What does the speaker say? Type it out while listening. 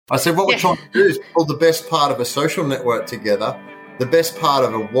I said, what we're trying to do is pull the best part of a social network together, the best part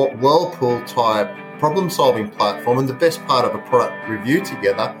of a whirlpool-type problem-solving platform, and the best part of a product review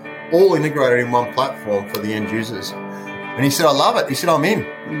together, all integrated in one platform for the end users. And he said, I love it. He said, I'm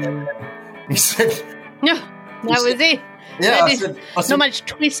in. He said... No, that was it. Yeah, I said, not much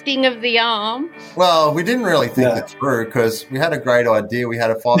twisting of the arm. Well, we didn't really think it through because we had a great idea. We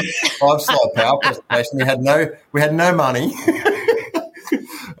had a five-slide power presentation. We had no money.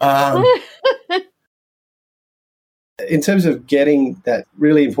 In terms of getting that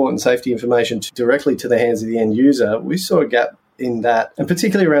really important safety information directly to the hands of the end user, we saw a gap in that, and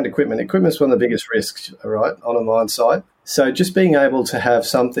particularly around equipment. Equipment's one of the biggest risks, right, on a mine site. So just being able to have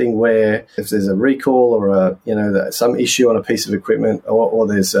something where if there's a recall or some issue on a piece of equipment or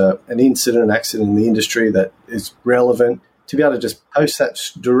there's an incident, an accident in the industry that is relevant, to be able to just post that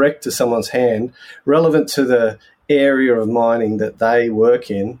direct to someone's hand, relevant to the area of mining that they work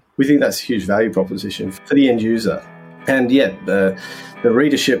in, we think that's a huge value proposition for the end user. And the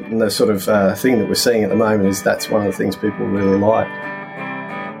readership and the sort of thing that we're seeing at the moment is that's one of the things people really like.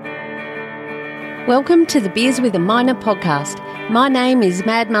 Welcome to the Beers with a Miner podcast. My name is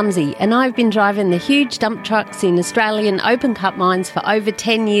Mad Mumsy and I've been driving the huge dump trucks in Australian open cut mines for over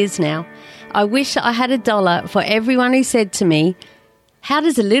 10 years now. I wish I had $1 for everyone who said to me, how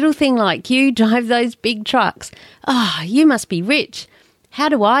does a little thing like you drive those big trucks? You must be rich. How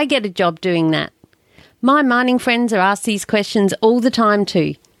do I get a job doing that? My mining friends are asked these questions all the time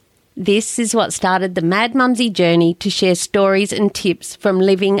too. This is what started the Mad Mumsy journey to share stories and tips from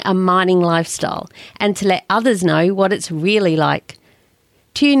living a mining lifestyle and to let others know what it's really like.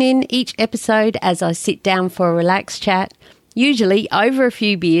 Tune in each episode as I sit down for a relaxed chat, usually over a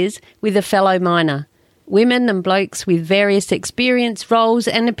few beers, with a fellow miner. Women and blokes with various experience, roles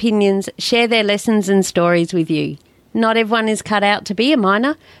and opinions share their lessons and stories with you. Not everyone is cut out to be a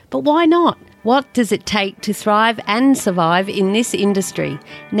miner, but why not? What does it take to thrive and survive in this industry?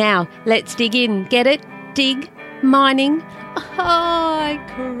 Now, let's dig in. Get it? Dig? Mining?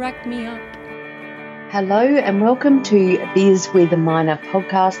 Crack me up. Hello and welcome to Beers with a Miner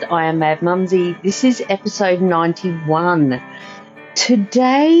podcast. I am Mad Mumsy. This is episode 91.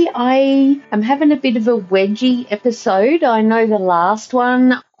 Today I am having a bit of a wedgie episode. I know the last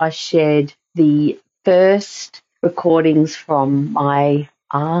one I shared the first recordings from my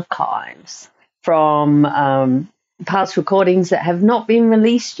archives from past recordings that have not been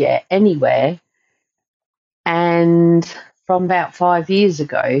released yet anywhere, and from about 5 years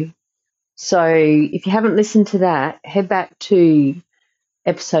ago. So if you haven't listened to that, head back to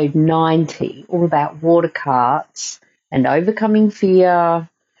episode 90, all about water carts and overcoming fear,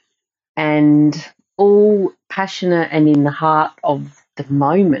 and all passionate and in the heart of the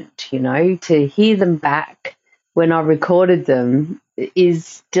moment, to hear them back when I recorded them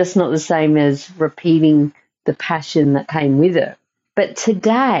is just not the same as repeating the passion that came with it. But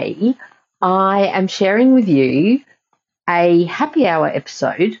today I am sharing with you a happy hour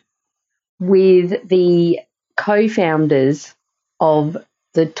episode with the co-founders of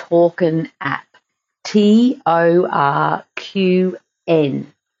the Torqn app, Torqn.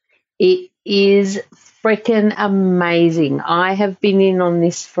 It is freaking amazing. I have been in on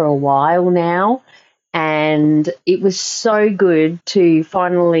this for a while now, and it was so good to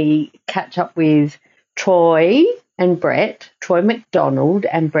finally catch up with Troy McDonald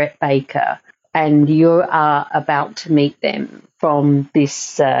and Brett Baker. And you are about to meet them from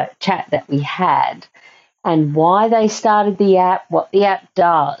this chat that we had, and why they started the app, what the app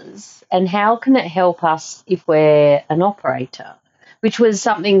does, and how can it help us if we're an operator, which was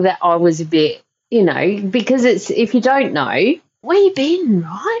something that I was a bit, because it's, if you don't know, where you been,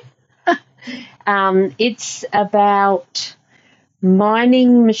 right? It's about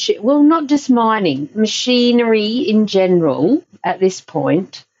mining, not just mining, machinery in general at this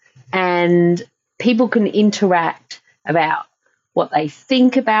point, and people can interact about what they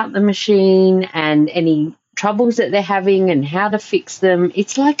think about the machine and any troubles that they're having and how to fix them.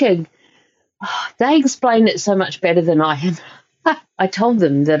 It's like they explain it so much better than I am. I told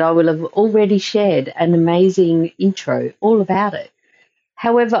them that I will have already shared an amazing intro all about it.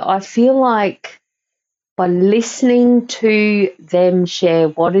 However, I feel like by listening to them share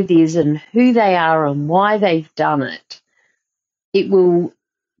what it is and who they are and why they've done it, it will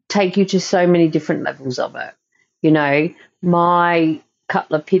take you to so many different levels of it. My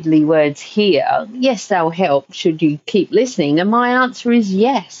couple of piddly words here, yes, they'll help should you keep listening. And my answer is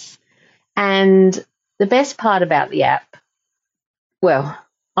yes. And the best part about the app, well,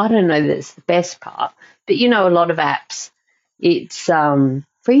 I don't know that it's the best part, but a lot of apps, it's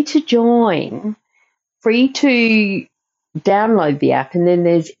free to join, free to download the app, and then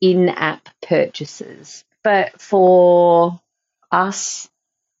there's in-app purchases. But for us,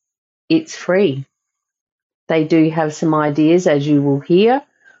 it's free. They do have some ideas, as you will hear,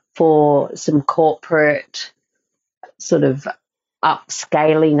 for some corporate sort of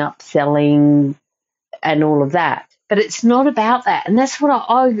upscaling, upselling, and all of that. But it's not about that. And that's what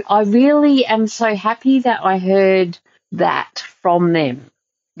I really am so happy that I heard that from them,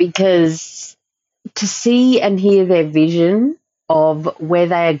 because to see and hear their vision of where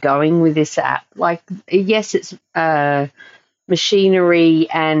they are going with this app, like, yes, it's machinery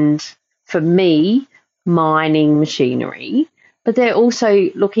and, for me, mining machinery, but they're also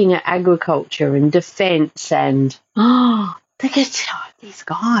looking at agriculture and defence and, these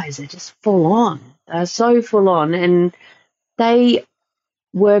guys are just full on. They're so full on. And they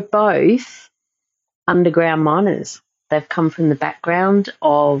were both underground miners. They've come from the background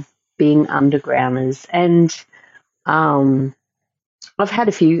of being undergrounders. And I've had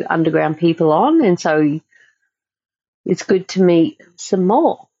a few underground people on, and so it's good to meet some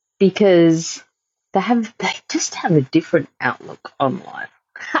more, because they just have a different outlook on life.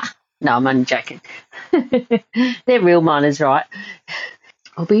 No, I'm only joking. They're real miners, right?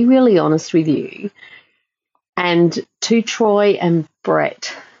 I'll be really honest with you. And to Troy and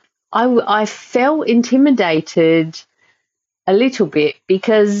Brett, I felt intimidated a little bit,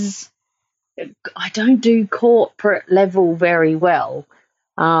 because I don't do corporate level very well.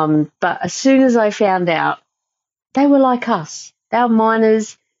 But as soon as I found out, they were like us. They were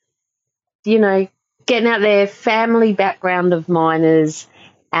miners, getting out their family background of miners,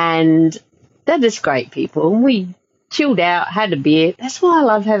 and they're just great people. And we chilled out, had a beer. That's why I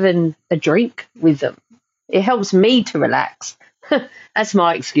love having a drink with them. It helps me to relax. That's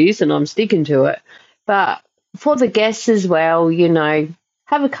my excuse, and I'm sticking to it. But for the guests as well,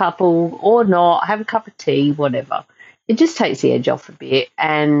 have a couple or not, have a cup of tea, whatever. It just takes the edge off a bit.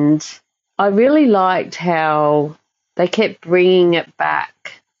 And I really liked how they kept bringing it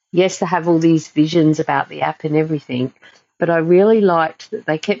back. Yes, they have all these visions about the app and everything, but I really liked that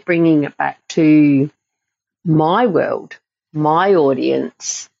they kept bringing it back to my world, my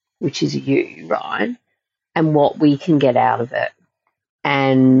audience, which is you, right? And what we can get out of it,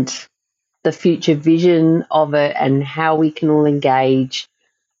 and the future vision of it, and how we can all engage.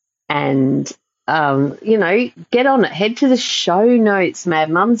 And, get on it. Head to the show notes,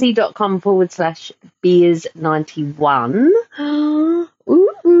 madmumsy.com/beers91.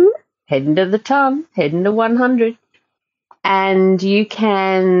 Heading to the ton, heading to 100. And you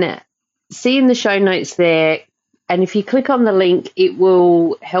can see in the show notes there, and if you click on the link, it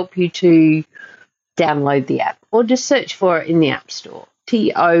will help you to download the app, or just search for it in the App Store.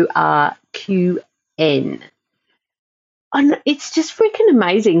 Torqn. And it's just freaking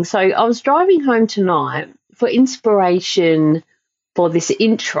amazing. So I was driving home tonight for inspiration for this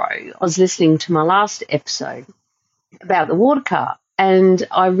intro. I was listening to my last episode about the water car, and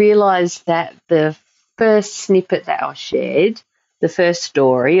I realised that the first snippet that I shared, the first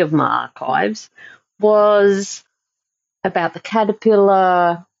story of my archives, was about the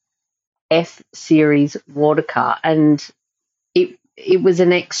Caterpillar F series water car, and it was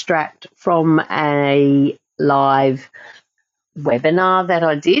an extract from a live webinar that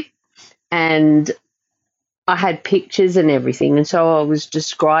I did, and I had pictures and everything, and so I was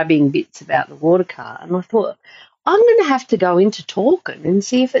describing bits about the water car, and I thought, I'm going to have to go into Torqn and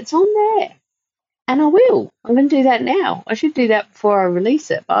see if it's on there, and I will. I'm going to do that now. I should do that before I release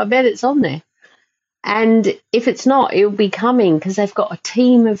it, but I bet it's on there. And if it's not, it'll be coming, because they've got a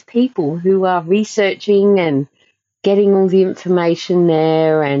team of people who are researching and getting all the information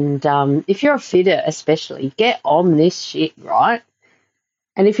there. And if you're a fitter especially, get on this shit, right?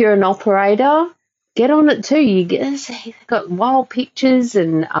 And if you're an operator, get on it too. They've got wild pictures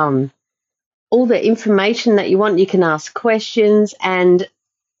and all the information that you want. You can ask questions. And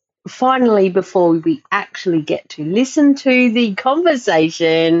finally, before we actually get to listen to the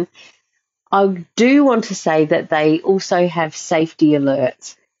conversation, I do want to say that they also have safety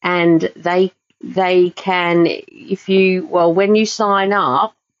alerts, and they can, when you sign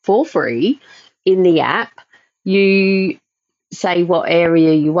up for free in the app, you say what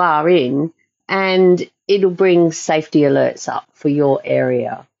area you are in, and it'll bring safety alerts up for your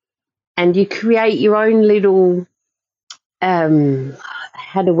area. And you create your own little, I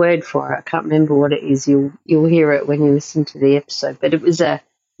had a word for it, I can't remember what it is. You'll hear it when you listen to the episode, but it was a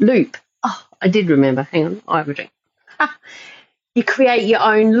loop. Oh, I did remember. Hang on, I have a drink. You create your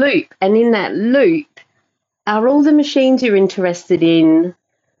own loop, and in that loop are all the machines you're interested in,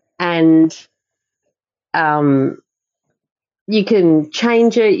 and you can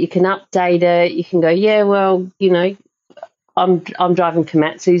change it, you can update it, you can go, I'm driving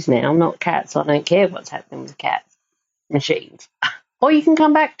Komatsus now, not cats. I don't care what's happening with cats, machines. Or you can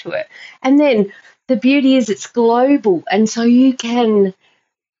come back to it. And then the beauty is it's global, and so you can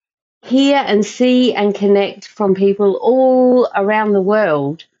hear and see and connect from people all around the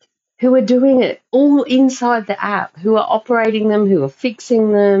world who are doing it all inside the app, who are operating them, who are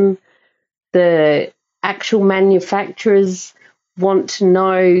fixing them. The actual manufacturers want to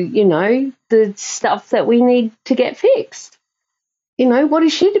know, the stuff that we need to get fixed. What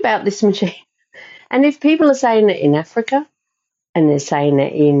is shit about this machine? And if people are saying it in Africa, and they're saying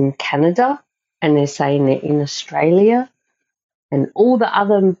it in Canada, and they're saying it in Australia, and all the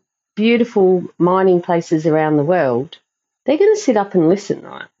other beautiful mining places around the world, they're going to sit up and listen,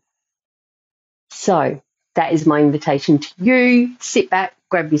 right? So that is my invitation to you. Sit back,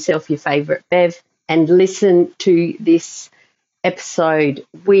 grab yourself your favourite bev, and listen to this episode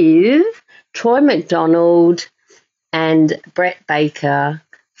with Troy McDonald and Brett Baker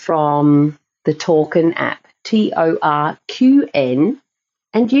from the Torqn app, Torqn,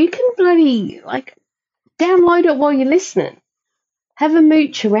 and you can bloody download it while you're listening. Have a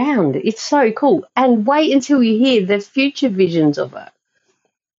mooch around. It's so cool. And wait until you hear the future visions of it.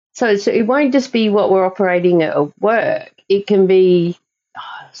 So it won't just be what we're operating at work. It can be,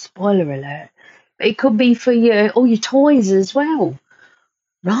 spoiler alert, it could be for all your toys as well,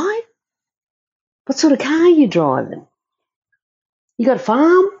 right? What sort of car are you driving? You got a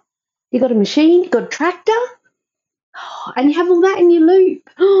farm? You got a machine? You got a tractor? And you have all that in your loop.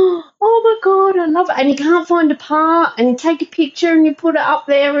 Oh my God, I love it. And you can't find a part, and you take a picture and you put it up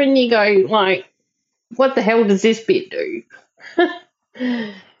there and you go, what the hell does this bit do?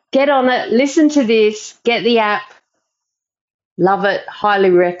 Get on it, listen to this, get the app. Love it, highly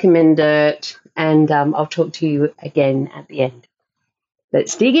recommend it. And I'll talk to you again at the end.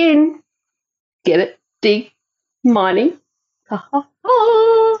 Let's dig in. Get it? Dig. Mining. Ha ha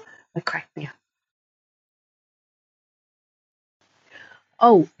ha. That cracked me up.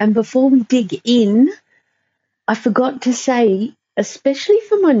 Oh, and before we dig in, I forgot to say, especially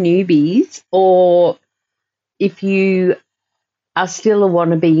for my newbies, or if you are still a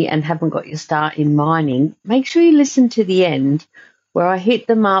wannabe and haven't got your start in mining, make sure you listen to the end where I hit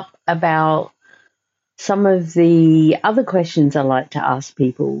them up about some of the other questions I like to ask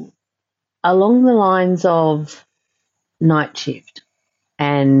people along the lines of night shift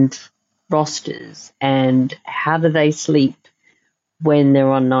and rosters and how do they sleep when they're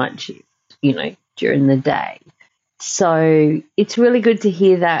on night shift, during the day. So it's really good to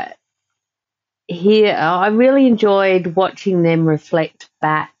hear that. I really enjoyed watching them reflect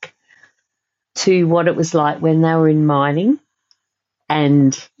back to what it was like when they were in mining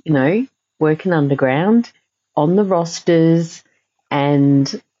and, working underground on the rosters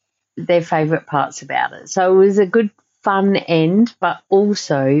and their favourite parts about it. So it was a good, fun end, but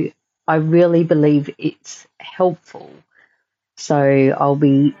also I really believe it's helpful. So I'll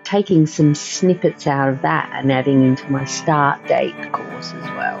be taking some snippets out of that and adding into my start date course as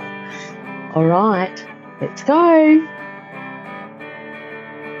well. All right, let's go.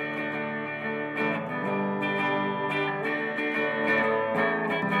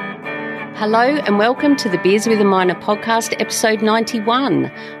 Hello and welcome to the Beers with a Miner podcast, episode 91.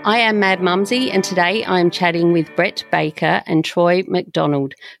 I am Mad Mumsy, and today I am chatting with Brett Baker and Troy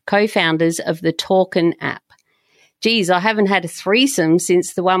McDonald, co-founders of the Torqn app. Geez, I haven't had a threesome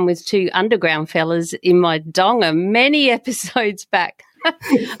since the one with two underground fellas in my donga many episodes back.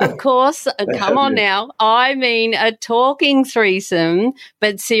 Of course, come on now. I mean a talking threesome.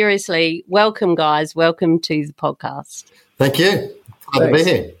 But seriously, welcome, guys. Welcome to the podcast. Thank you. Glad to be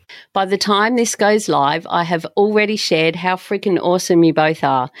here. By the time this goes live, I have already shared how freaking awesome you both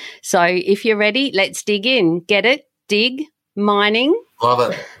are. So if you're ready, let's dig in. Get it? Dig? Mining?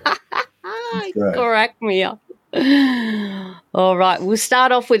 Love it. Correct me up. All right, we'll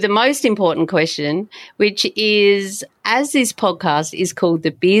start off with the most important question, which is, as this podcast is called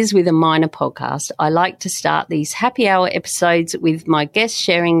the Beers with a Miner podcast, I like to start these happy hour episodes with my guests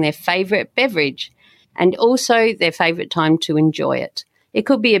sharing their favourite beverage and also their favourite time to enjoy it. It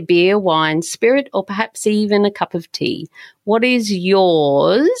could be a beer, wine, spirit, or perhaps even a cup of tea. What is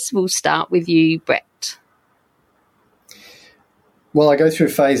yours? We'll start with you, Brett. Well, I go through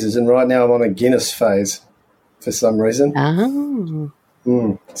phases, and right now I'm on a Guinness phase. For some reason.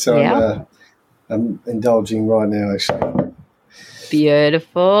 Oh. So yeah. I'm indulging right now, actually.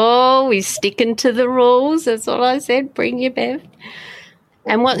 Beautiful. We're sticking to the rules. That's what I said. Bring your bev.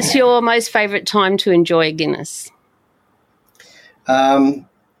 And what's your most favourite time to enjoy a Guinness?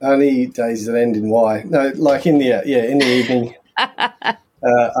 Only days that end in Y. No, like in the evening.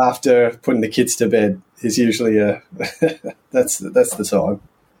 after putting the kids to bed is usually that's the time.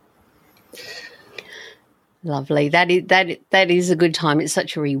 Lovely. That is a good time. It's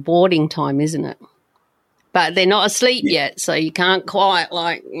such a rewarding time, isn't it? But they're not asleep yet, so you can't quite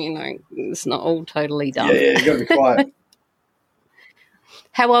it's not all totally done. Yeah, you've got to be quiet.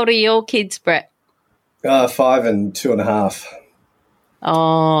 How old are your kids, Brett? 5 and 2.5.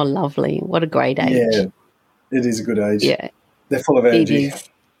 Oh, lovely. What a great age. Yeah, it is a good age. Yeah. They're full of energy. It is.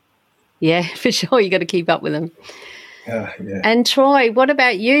 Yeah, for sure. You got to keep up with them. Yeah. And Troy, what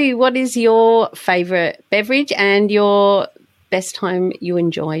about you? What is your favourite beverage and your best time you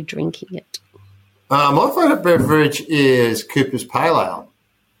enjoy drinking it? My favourite beverage is Cooper's Pale Ale.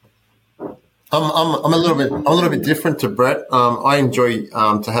 I'm a little bit different to Brett. I enjoy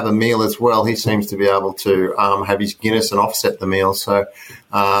to have a meal as well. He seems to be able to have his Guinness and offset the meal. So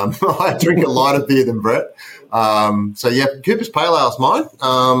I drink a lighter beer than Brett. Cooper's Pale Ale is mine.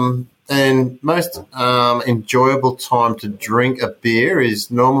 And most enjoyable time to drink a beer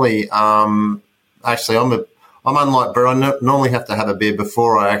is normally I'm unlike Brett. I normally have to have a beer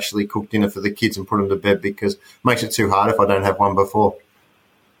before I actually cook dinner for the kids and put them to bed because it makes it too hard if I don't have one before.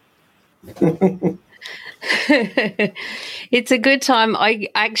 It's a good time. I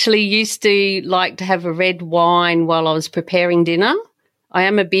actually used to like to have a red wine while I was preparing dinner. I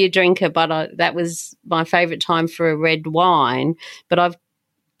am a beer drinker, but that was my favourite time for a red wine. But I've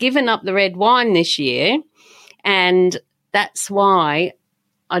given up the red wine this year, and that's why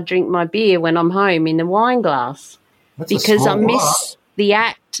I drink my beer when I'm home in a wine glass. Because I miss the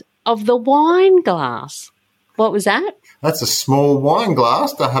act of the wine glass. What was that? That's a small wine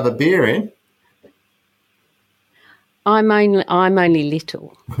glass to have a beer in. I'm only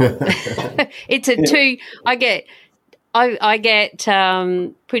little. It's a two. I get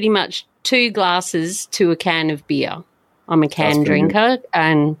pretty much 2 glasses to a can of beer. I'm a can drinker,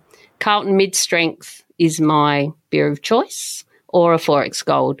 and Carlton Mid-Strength is my beer of choice, or a Forex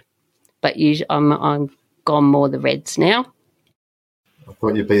Gold. But usually I'm gone more the reds now. I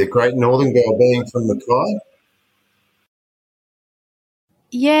thought you'd be a great Northern girl being from Mackay.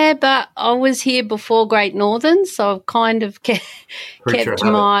 Yeah, but I was here before Great Northern, so I've kind of kept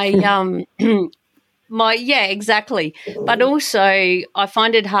my exactly. But also I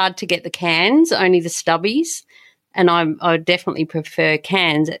find it hard to get the cans, only the stubbies, and I definitely prefer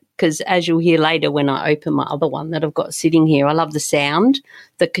cans because, as you'll hear later when I open my other one that I've got sitting here, I love the sound,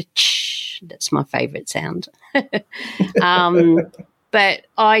 the ka-ch, that's my favourite sound. But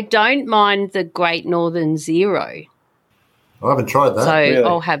I don't mind the Great Northern Zero. I haven't tried that. So really?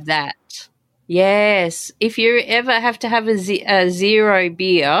 I'll have that. Yes. If you ever have to have a zero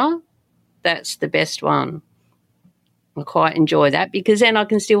beer, that's the best one. I quite enjoy that because then I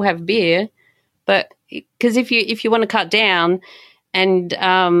can still have beer. But because if you want to cut down and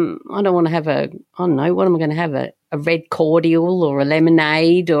I don't want to have what am I going to have, a red cordial or a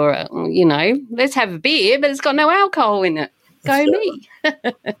lemonade or, let's have a beer, but it's got no alcohol in it. Go me.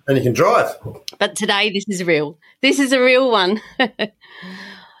 And you can drive. But today this is real. This is a real one.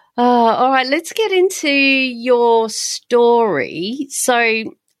 All right, let's get into your story. So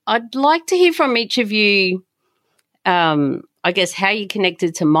I'd like to hear from each of you, I guess, how you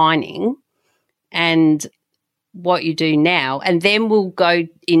connected to mining and what you do now. And then we'll go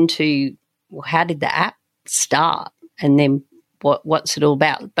into, how did the app start? And then what's it all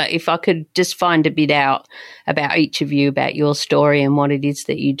about? But if I could just find a bit out about each of you, about your story and what it is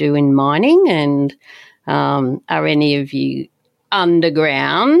that you do in mining, and are any of you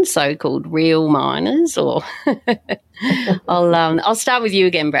underground, so-called real miners, or I'll start with you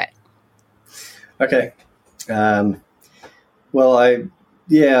again, Brett. Okay. I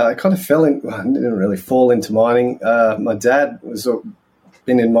kind of I didn't really fall into mining. My dad was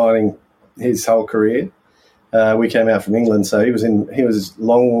been in mining his whole career. We came out from England, so he was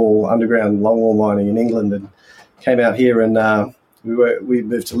underground longwall mining in England, and came out here, and we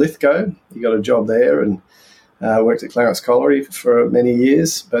moved to Lithgow. He got a job there and worked at Clarence Colliery for many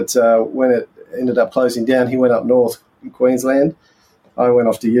years. But when it ended up closing down, he went up north in Queensland. I went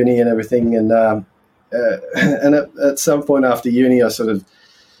off to uni and everything, and at some point after uni, I sort of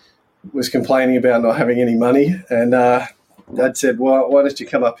was complaining about not having any money, and Dad said, "Well, why don't you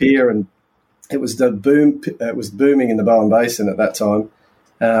come up here?" And it was the boom. It was booming in the Bowen Basin at that time,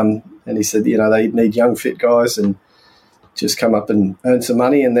 and he said, they need young, fit guys, and just come up and earn some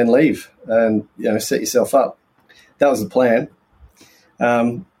money and then leave, and set yourself up. That was the plan.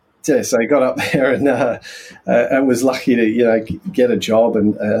 So he got up there and was lucky to get a job,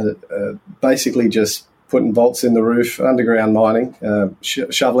 and basically just putting bolts in the roof, underground mining,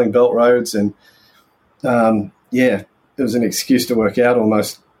 shoveling belt roads, and was an excuse to work out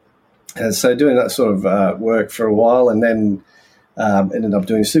almost. And so doing that sort of work for a while, and then ended up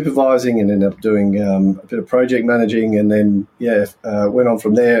doing supervising and ended up doing a bit of project managing, and then, went on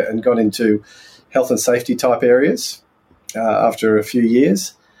from there and got into health and safety type areas after a few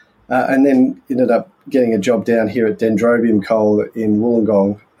years. And then ended up getting a job down here at Dendrobium Coal in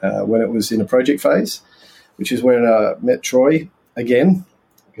Wollongong when it was in a project phase, which is where I met Troy again,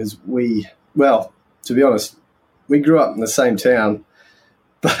 because to be honest, we grew up in the same town,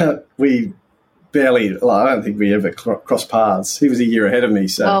 but we barely, I don't think we ever crossed paths. He was a year ahead of me.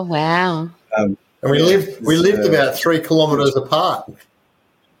 So, oh, wow. And we lived about 3 kilometres apart.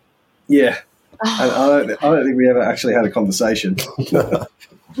 Yeah. And I don't think we ever actually had a conversation. But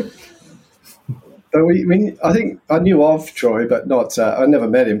I think I knew of Troy, but not. I never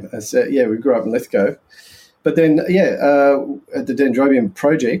met him. We grew up in Lithgow. But then, at the Dendrobium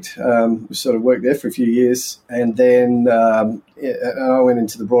project, we sort of worked there for a few years, and then I went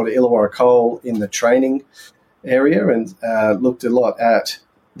into the broader Illawarra Coal in the training area and looked a lot at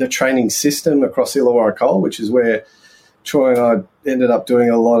the training system across Illawarra Coal, which is where Troy and I ended up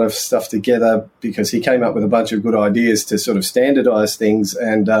doing a lot of stuff together, because he came up with a bunch of good ideas to sort of standardise things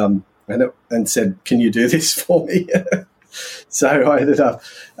and said, "Can you do this for me?" So I ended up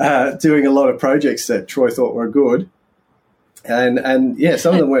doing a lot of projects that Troy thought were good, and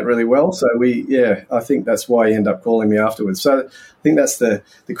some of them went really well. So I think that's why he ended up calling me afterwards. So I think that's the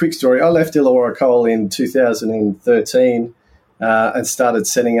quick story. I left Illawarra Coal in 2013 and started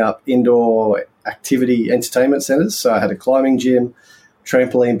setting up indoor activity entertainment centres. So I had a climbing gym,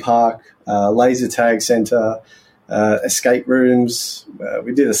 trampoline park, laser tag centre, escape rooms.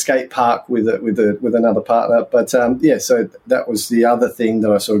 We did a skate park with another partner. But so that was the other thing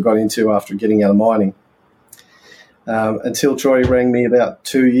that I sort of got into after getting out of mining. Until Troy rang me about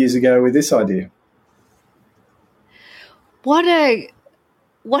 2 years ago with this idea.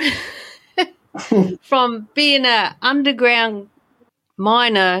 From being an underground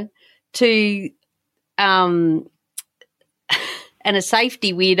miner to and a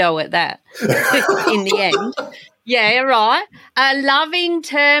safety weirdo at that in the end. Yeah, right. A loving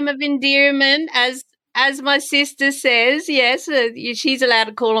term of endearment, as my sister says. Yes, she's allowed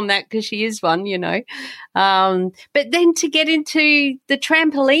to call them that because she is one, But then to get into the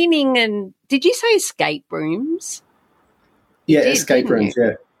trampolining and did you say escape rooms? Yeah, escape rooms,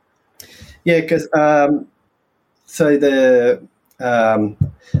 yeah. Yeah, because so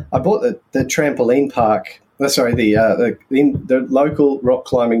I bought the trampoline park. The local rock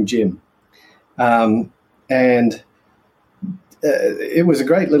climbing gym, and it was a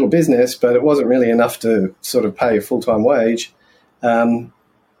great little business, but it wasn't really enough to sort of pay a full-time wage. And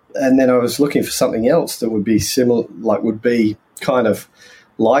then I was looking for something else that would be similar, would be kind of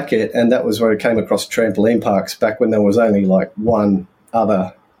like it, and that was where I came across trampoline parks back when there was only one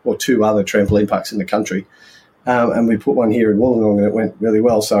other or two other trampoline parks in the country. And we put one here in Wollongong, and it went really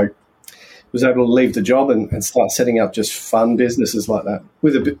well. So I was able to leave the job and start setting up just fun businesses like that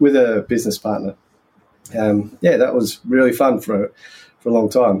with a business partner. That was really fun for a long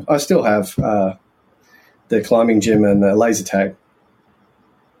time. I still have the climbing gym and the laser tag.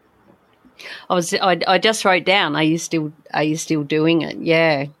 I just wrote down. Are you still doing it?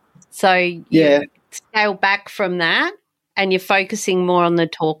 Yeah. So you scale back from that, and you're focusing more on the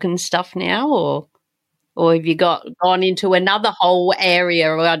Torqn stuff now, or have you gone into another whole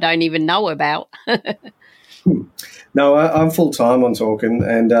area I don't even know about? No, I'm full time on Torqn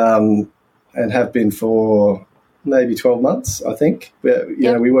and have been for maybe 12 months, I think.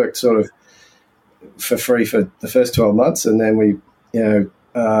 We worked sort of for free for the first 12 months, and then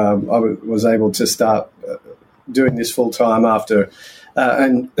I was able to start doing this full time after,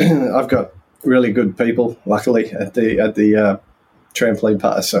 and I've got really good people, luckily, at the trampoline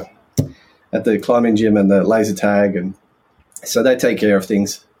park, so at the climbing gym and the laser tag, and so they take care of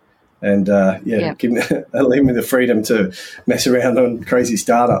things, and leave me the freedom to mess around on crazy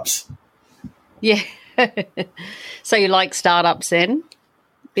startups. Yeah. So you like startups then?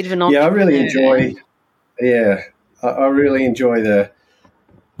 Bit of an entrepreneur. Yeah, I really enjoy. Yeah, I really enjoy the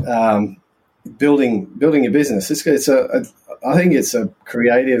building a business. I think it's a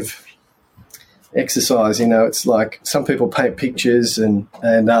creative exercise. It's like some people paint pictures, and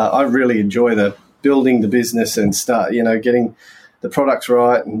I really enjoy the building the business and start getting the products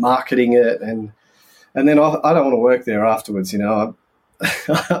right and marketing it, and then I don't want to work there afterwards.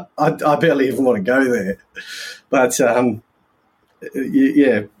 I barely even want to go there, but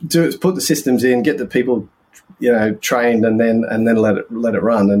put the systems in, get the people trained, and then let it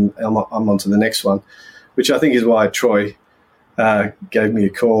run, and I'm on to the next one, which I think is why Troy gave me a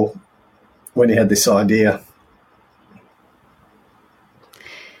call when he had this idea.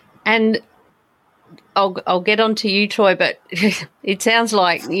 And I'll get on to you, Troy, but it sounds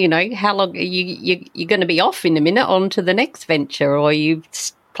like, how long you're going to be off in a minute on to the next venture, or are you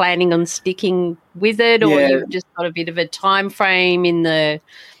planning on sticking with it, or you've just got a bit of a time frame in the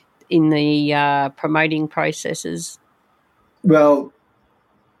promoting processes? Well,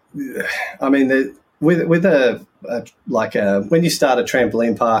 I mean, with when you start a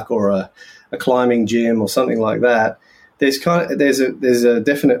trampoline park or a climbing gym or something like that, there's a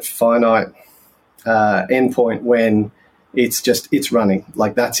definite finite endpoint when it's running,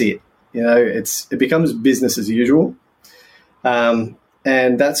 like that's it. It becomes business as usual, and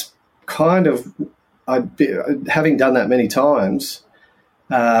that's kind of having done that many times,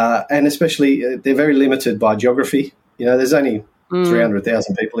 and especially they're very limited by geography. There's only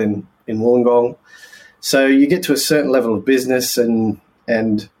 300,000 people in Wollongong, so you get to a certain level of business and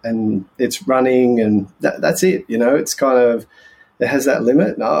it's running, and that's it. It's kind of, it has that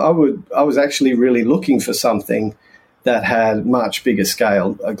limit. I was actually really looking for something that had much bigger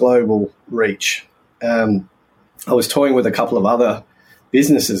scale, a global reach. I was toying with a couple of other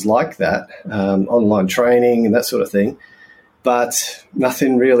businesses like that, online training and that sort of thing, but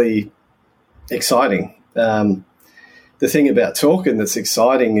nothing really exciting. The thing about Torqn that's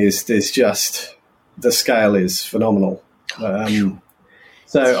exciting is the scale is phenomenal.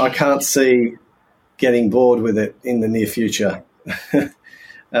 So I can't see getting bored with it in the near future.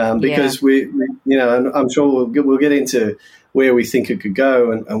 Because I'm sure we'll get into where we think it could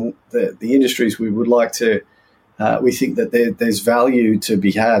go, and the industries we would like to. We think that there's value to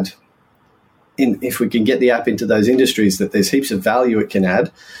be had if we can get the app into those industries. That there's heaps of value it can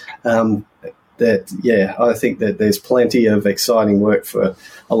add. I think that there's plenty of exciting work for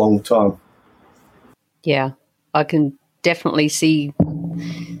a long time. Yeah, I can definitely see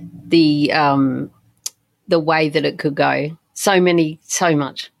the way that it could go. So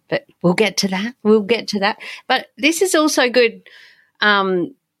much, but we'll get to that. But this is also good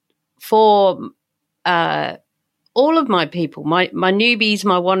for all of my people, my newbies,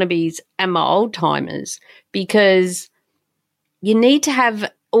 my wannabes, and my old timers, because you need to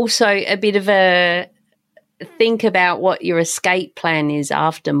have also a bit of a think about what your escape plan is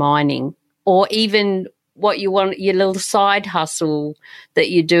after mining, or even what you want, your little side hustle that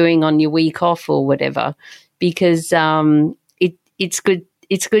you're doing on your week off or whatever, because it's good.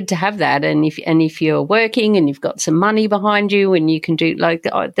 It's good to have that, and if you're working and you've got some money behind you, and you can do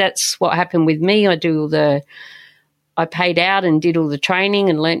that's what happened with me. I paid out and did all the training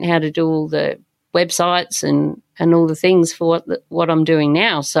and learnt how to do all the websites and all the things for what I'm doing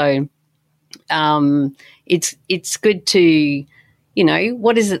now. So it's good to,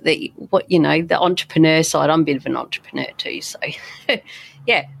 what is it the entrepreneur side. I'm a bit of an entrepreneur too, so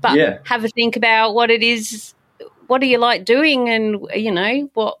have a think about what it is. What do you like doing, and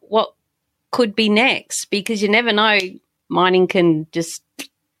what could be next? Because you never know, mining can just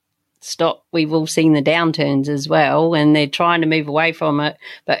stop. We've all seen the downturns as well, and they're trying to move away from it,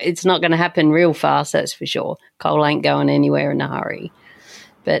 but it's not going to happen real fast, that's for sure. Coal ain't going anywhere in a hurry.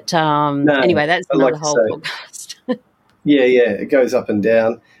 But anyway, that's another whole podcast. Yeah, it goes up and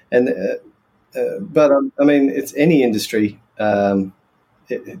down, and but I mean, it's any industry.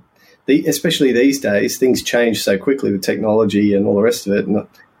 Especially these days, things change so quickly with technology and all the rest of it. And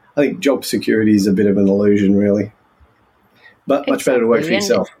I think job security is a bit of an illusion, really. But much better to work for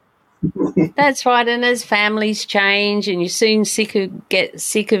yourself. That's right. And as families change, and you soon get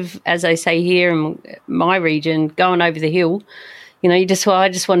sick of, as I say here in my region, going over the hill. I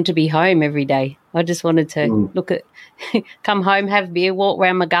just wanted to be home every day. I just wanted to come home, have a beer, walk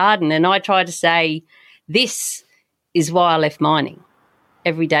around my garden. And I try to say, this is why I left mining.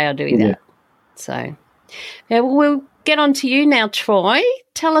 Every day I do that. Yeah. So we'll get on to you now, Troy.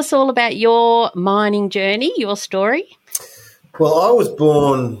 Tell us all about your mining journey, your story. Well, I was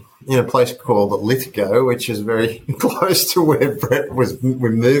born in a place called Lithgow, which is very close to where Brett we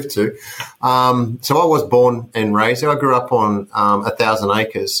moved to. So I was born and raised there. I grew up on 1,000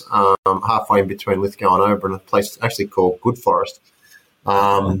 acres, halfway in between Lithgow and Oban, a place actually called Good Forest.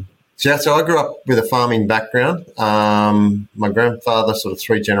 So I grew up with a farming background. My grandfather, sort of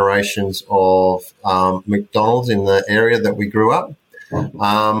 3 generations of McDonald's in the area that we grew up.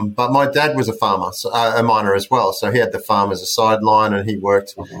 But my dad was a farmer, a miner as well. So he had the farm as a sideline, and he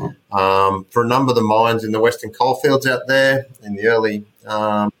worked for a number of the mines in the Western coalfields out there in the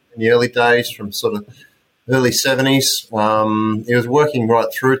early days, from sort of early 70s. He was working right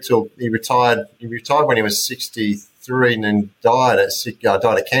through till he retired. He retired when he was 63 and then died of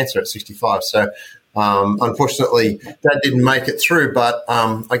cancer at 65. So unfortunately, Dad didn't make it through. But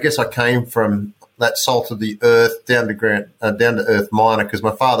I guess I came from that salt of the earth, down to earth miner, because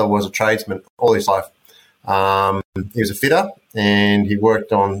my father was a tradesman all his life. He was a fitter, and he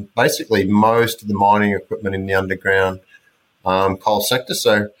worked on basically most of the mining equipment in the underground coal sector.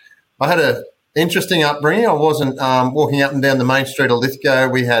 So I had an interesting upbringing. I wasn't walking up and down the main street of Lithgow.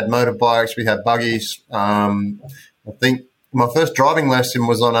 We had motorbikes, we had buggies. I think my first driving lesson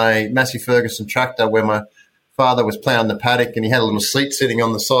was on a Massey Ferguson tractor where my father was ploughing the paddock, and he had a little seat sitting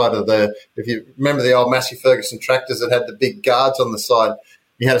on the side of if you remember the old Massey Ferguson tractors that had the big guards on the side,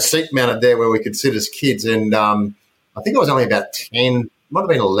 he had a seat mounted there where we could sit as kids. And I think I was only about 10, might have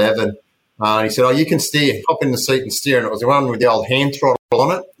been 11. He said, you can steer, hop in the seat and steer. And it was the one with the old hand throttle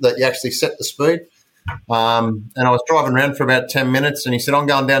on it that you actually set the speed. And I was driving around for about 10 minutes, and he said, I'm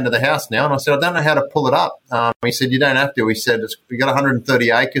going down to the house now. And I said, I don't know how to pull it up. He said, you don't have to. He said, we've got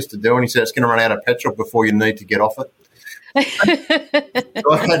 130 acres to do. And he said, it's going to run out of petrol before you need to get off it.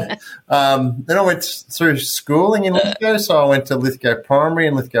 Then I went through schooling in Lithgow. So I went to Lithgow Primary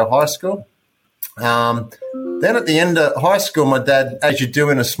and Lithgow High School. Then at the end of high school, my dad, as you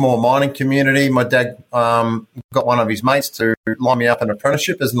do in a small mining community, my dad got one of his mates to line me up an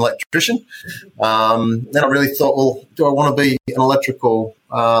apprenticeship as an electrician. Then I really thought, well, do I want to be an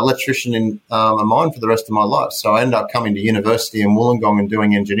electrician in a mine for the rest of my life? So I ended up coming to university in Wollongong and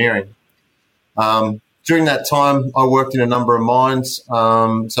doing engineering. During that time, I worked in a number of mines. So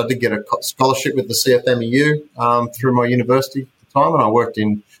I did get a scholarship with the CFMEU through my university at the time, and I worked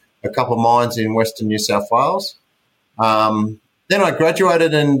in a couple of mines in Western New South Wales. Then I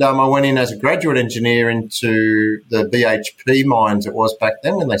graduated, and I went in as a graduate engineer into the BHP mines it was back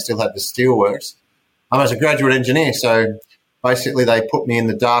then when they still had the steelworks. As a graduate engineer, so basically they put me in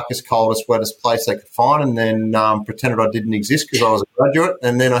the darkest, coldest, wettest place they could find, and then pretended I didn't exist because I was a graduate,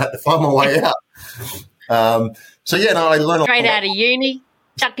 and then I had to find my way out. I learned straight out of uni.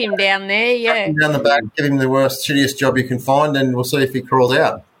 Chuck him down there, yeah. Chuck him down the back, give him the worst, shittiest job you can find, and we'll see if he crawls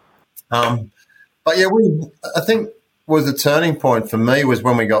out. I think was the turning point for me was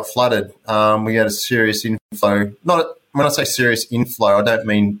when we got flooded. We had a serious inflow. When I say serious inflow, I don't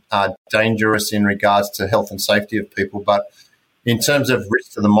mean dangerous in regards to health and safety of people, but in terms of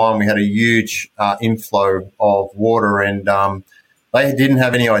risk to the mine, we had a huge inflow of water, and they didn't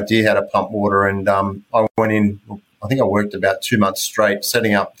have any idea how to pump water. And I went in, I think I worked about 2 months straight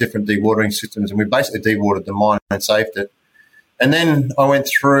setting up different dewatering systems, and we basically dewatered the mine and saved it. And then I went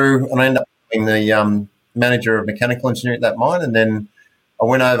through and I ended up being the manager of mechanical engineering at that mine. And then I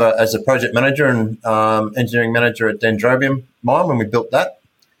went over as a project manager and engineering manager at Dendrobium mine when we built that.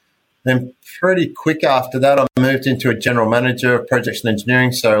 Then pretty quick after that, I moved into a general manager of projects and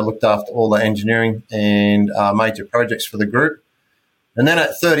engineering. So I looked after all the engineering and major projects for the group. And then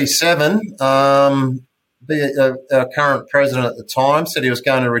at 37, our current president at the time said he was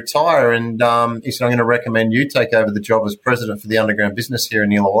going to retire, and he said, I'm going to recommend you take over the job as president for the underground business here in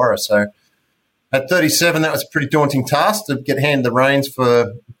Illawarra. So at 37, that was a pretty daunting task to get handed the reins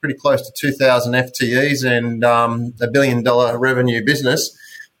for pretty close to 2,000 FTEs and a $1 billion revenue business.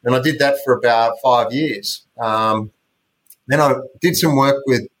 And I did that for about 5 years. Then I did some work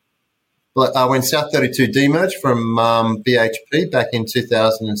when South 32 demerged from BHP back in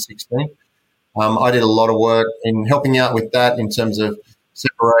 2016. I did a lot of work in helping out with that in terms of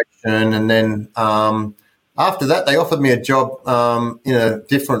separation. And then after that, they offered me a job in a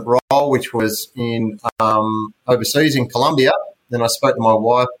different role, which was in overseas in Colombia. Then I spoke to my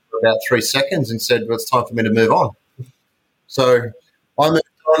wife for about 3 seconds and said, well, it's time for me to move on. So I moved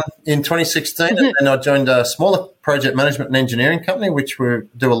on in 2016, and I joined a smaller project management and engineering company, which we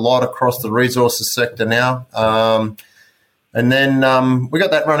do a lot across the resources sector now. And then we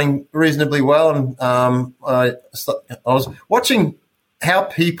got that running reasonably well. And I was watching how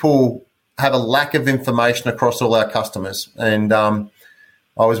people have a lack of information across all our customers. And I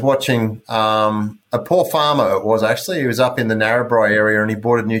was watching a poor farmer, it was actually. He was up in the Narrabri area and he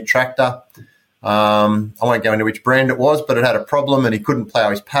bought a new tractor. I won't go into which brand it was, but it had a problem and he couldn't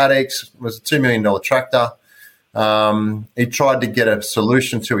plough his paddocks. It was a $2 million tractor. He tried to get a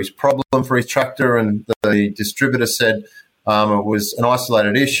solution to his problem for his tractor, and the distributor said it was an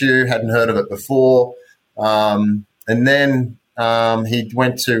isolated issue, hadn't heard of it before. And then he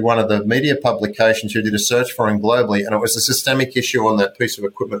went to one of the media publications who did a search for him globally, and it was a systemic issue on that piece of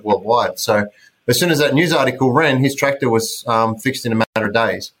equipment worldwide. So as soon as that news article ran, his tractor was fixed in a matter of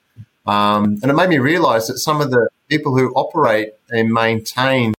days. And it made me realise that some of the people who operate and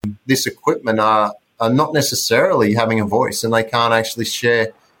maintain this equipment are not necessarily having a voice, and they can't actually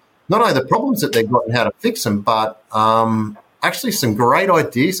share not only the problems that they've got and how to fix them, but actually some great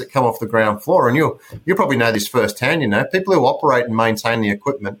ideas that come off the ground floor. And you'll probably know this firsthand, people who operate and maintain the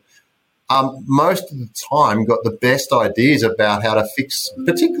equipment most of the time got the best ideas about how to fix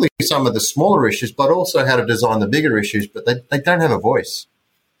particularly some of the smaller issues, but also how to design the bigger issues, but they don't have a voice.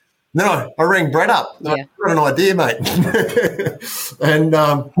 Then I rang Brett up. Yeah. I've got an idea, mate. And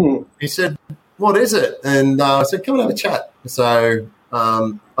he said, what is it? And I said, come and have a chat. So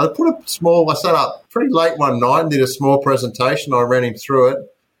I sat up pretty late one night and did a small presentation. I ran him through it.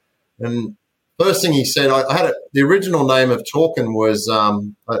 And first thing he said, the original name of Torqn was, I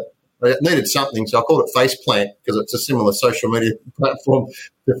needed something, so I called it Faceplant because it's a similar social media platform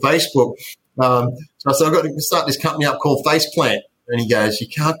to Facebook. So I said, I've got to start this company up called Faceplant. And he goes, you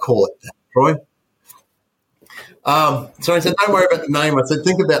can't call it that, Troy. So he said, don't worry about the name. I said,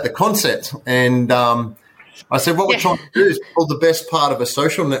 think about the concept. And I said, what we're trying to do is pull the best part of a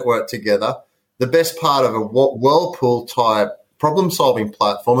social network together, the best part of a whirlpool-type problem-solving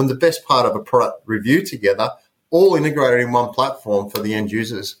platform, and the best part of a product review together, all integrated in one platform for the end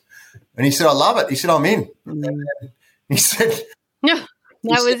users. And he said, I love it. He said, I'm in. He said... No,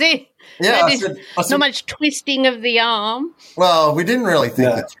 that was it. Yeah, I said, not much twisting of the arm. Well, we didn't really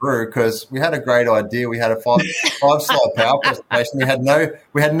think it through because we had a great idea. We had a five-slide power presentation.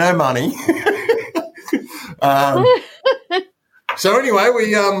 We had no money. So anyway,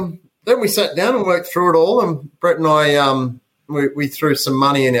 then we sat down and worked through it all. And Brett and I, we threw some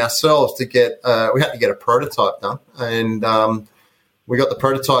money in ourselves to get. We had to get a prototype done, and we got the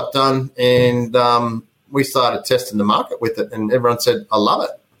prototype done, and we started testing the market with it. And everyone said, "I love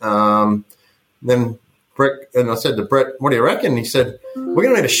it." Then I said to Brett, what do you reckon? He said, we're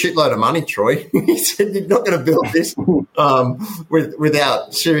going to need a shitload of money, Troy. He said, you're not going to build this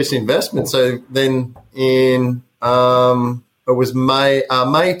without serious investment. So then it was May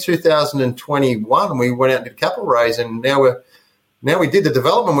 2021, we went out and did a capital raise, and now we did the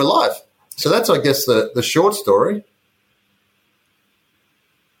development, we're live. So that's, I guess, the short story.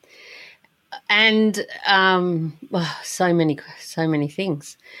 And so many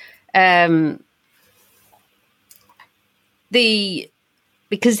things.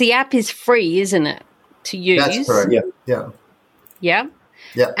 Because the app is free, isn't it, to use? That's correct. Yeah.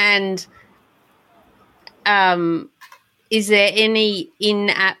 And is there any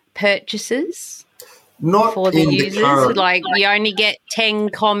in-app purchases? Not for the users. Like you only get 10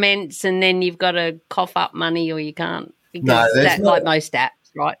 comments, and then you've got to cough up money, or you can't. Because like most apps,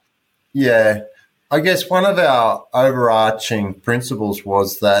 right? Yeah. I guess one of our overarching principles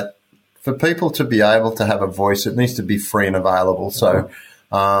was that for people to be able to have a voice, it needs to be free and available. So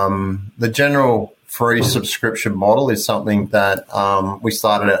the general free subscription model is something that we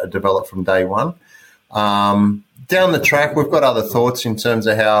started to develop from day one. Down the track, we've got other thoughts in terms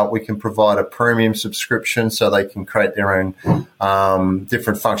of how we can provide a premium subscription so they can create their own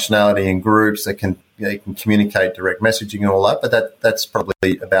different functionality in groups that can communicate direct messaging and all that, but that's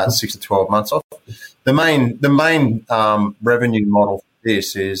probably about 6 to 12 months off. The main revenue model for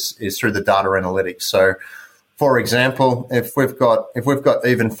this is through the data analytics. So, for example, if we've got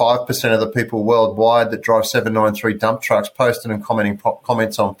even 5% of the people worldwide that drive 793 dump trucks posting and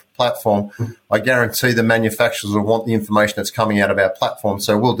comments on platform, I guarantee the manufacturers will want the information that's coming out of our platform.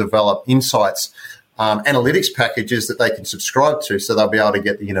 So we'll develop insights, analytics packages that they can subscribe to, so they'll be able to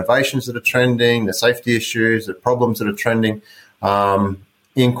get the innovations that are trending, the safety issues, the problems that are trending,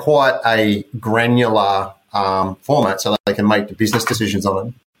 in quite a granular format, so they can make the business decisions on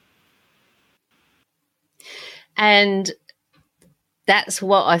it. And that's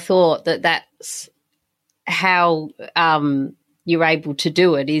what I thought, that's how you're able to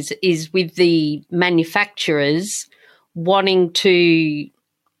do it, is with the manufacturers wanting to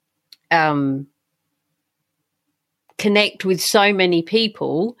connect with so many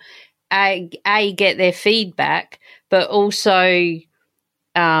people, get their feedback, but also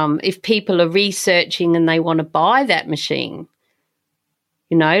if people are researching and they want to buy that machine,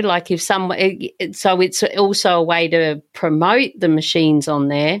 like if so it's also a way to promote the machines on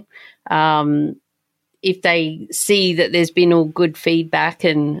there. If they see that there's been all good feedback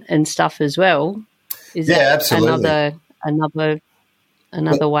and stuff as well, is that absolutely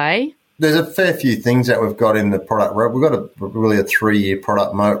another way? There's a fair few things that we've got in the product road. We've got a 3-year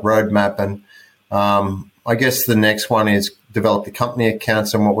product roadmap, and I guess the next one is develop the company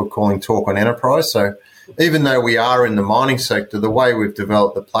accounts and what we're calling Torqn Enterprise. So even though we are in the mining sector, the way we've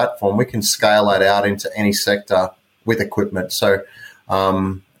developed the platform, we can scale that out into any sector with equipment. So,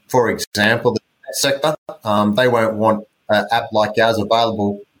 for example, the sector, they won't want an app like ours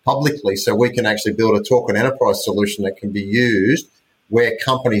available publicly, so we can actually build a Torqn Enterprise solution that can be used where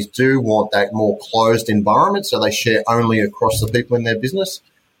companies do want that more closed environment, so they share only across the people in their business.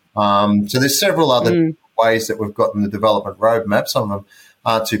 So there's several other ways that we've got in the development roadmap. Some of them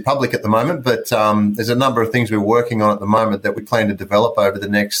too public at the moment, but there's a number of things we're working on at the moment that we plan to develop over the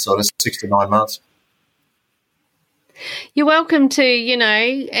next sort of 6 to 9 months. You're welcome to,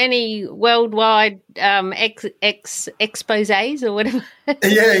 any worldwide exposés or whatever.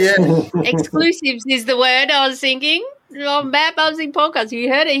 Yeah. Exclusives is the word I was thinking. On Bad Mumsy Podcast,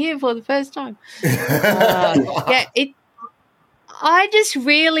 you heard it here for the first time. I just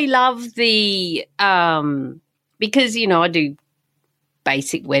really love the because I do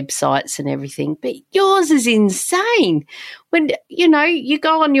basic websites and everything, but yours is insane. When you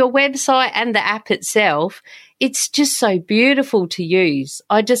go on your website and the app itself, it's just so beautiful to use.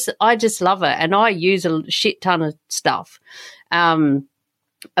 I just love it, and I use a shit ton of stuff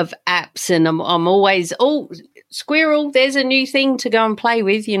of apps, and I'm always squirrel. There's a new thing to go and play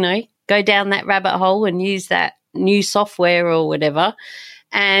with. Go down that rabbit hole and use that new software or whatever,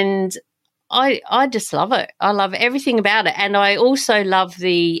 and I just love it. I love everything about it, and I also love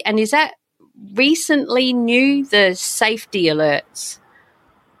and is that recently new, the safety alerts?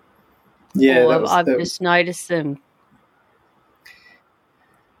 Yeah, I've just noticed them.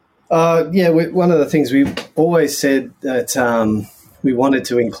 One of the things we've always said that we wanted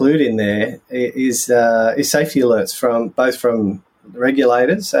to include in there is safety alerts from both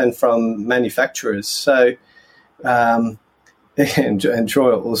regulators and from manufacturers. So, and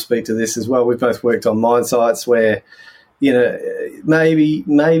Troy will speak to this as well. We've both worked on mine sites where, maybe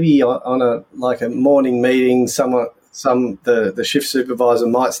on a morning meeting, the shift supervisor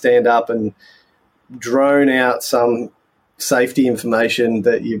might stand up and drone out some safety information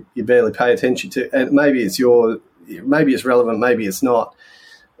that you barely pay attention to, and maybe it's relevant, maybe it's not.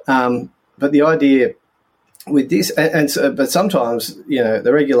 But the idea with this, but sometimes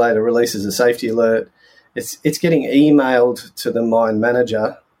the regulator releases a safety alert. It's getting emailed to the mine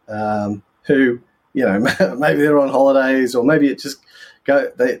manager, who maybe they're on holidays, or maybe it just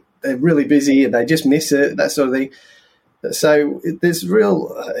they're really busy and they just miss it, that sort of thing. So there's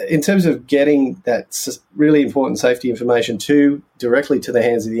in terms of getting that really important safety information directly to the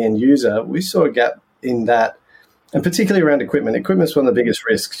hands of the end user, we saw a gap in that, and particularly around equipment. Equipment's one of the biggest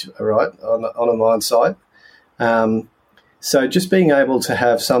risks, right, on a mine site. So just being able to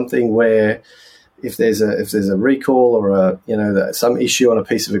have something where if there's a recall or some issue on a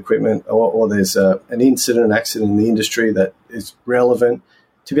piece of equipment, or there's an accident in the industry that is relevant,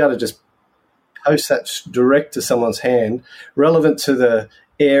 to be able to just post that direct to someone's hand, relevant to the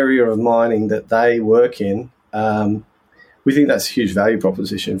area of mining that they work in, we think that's a huge value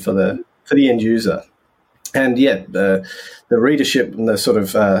proposition for the end user. And the readership and the sort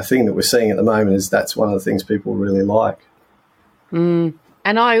of thing that we're seeing at the moment is that's one of the things people really like. And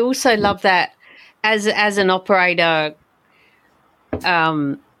I also love that as an operator,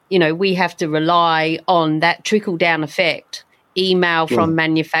 we have to rely on that trickle down effect. Email from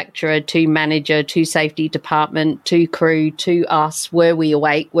manufacturer to manager to safety department to crew to us. Were we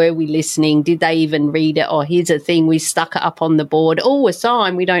awake? Were we listening? Did they even read it? Or here's a thing, we stuck it up on the board. Oh, a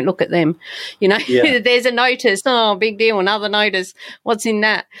sign, we don't look at them. There's a notice. Oh, big deal, another notice. What's in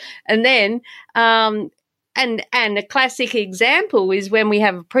that? And then and a classic example is when we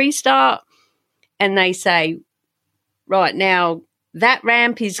have a pre-start and they say, right now that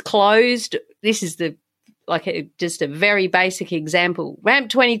ramp is closed. This is just a very basic example. Ramp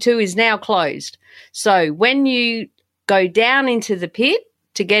 22 is now closed. So when you go down into the pit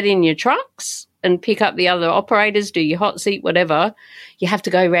to get in your trucks and pick up the other operators, do your hot seat, whatever, you have to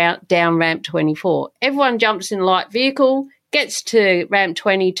go down ramp 24. Everyone jumps in light vehicle, gets to ramp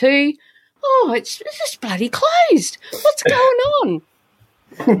 22. Oh, it's just bloody closed. What's going on?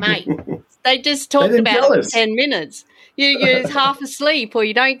 Mate, they just talked about it for 10 minutes. You're half asleep, or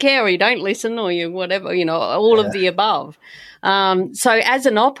you don't care, or you don't listen, or you whatever, all of the above. So as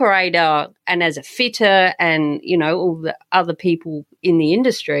an operator and as a fitter and, all the other people in the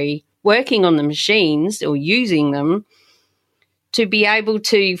industry working on the machines or using them, to be able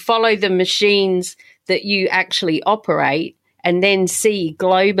to follow the machines that you actually operate and then see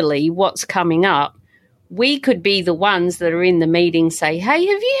globally what's coming up, we could be the ones that are in the meeting say, hey,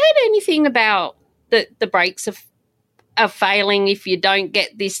 have you heard anything about the brakes are failing if you don't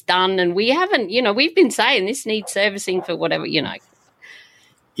get this done? And we haven't, we've been saying this needs servicing for whatever,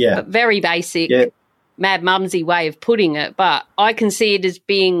 Yeah. But very basic, Mad Mumsy way of putting it. But I can see it as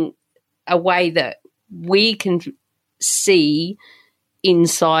being a way that we can see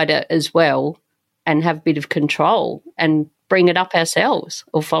inside it as well and have a bit of control and bring it up ourselves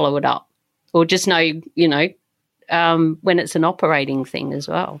or follow it up, or just know, when it's an operating thing as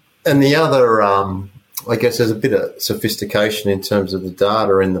well. And the other, I guess there's a bit of sophistication in terms of the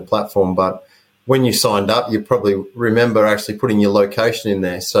data in the platform, but when you signed up, you probably remember actually putting your location in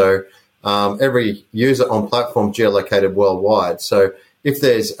there. So every user on platform geolocated worldwide. So if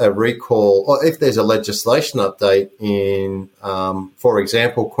there's a recall or if there's a legislation update in, for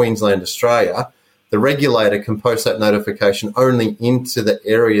example, Queensland, Australia, the regulator can post that notification only into the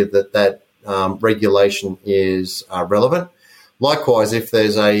area that regulation is relevant. Likewise, if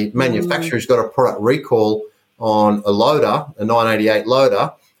there's a manufacturer who's got a product recall on a loader, a 988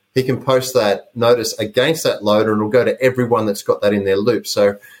 loader, he can post that notice against that loader and it'll go to everyone that's got that in their loop.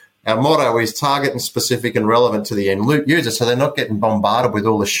 So our motto is target and specific and relevant to the end user, so they're not getting bombarded with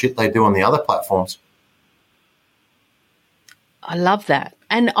all the shit they do on the other platforms. I love that.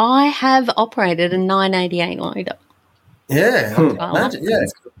 And I have operated a 988 loader. Yeah. Imagine,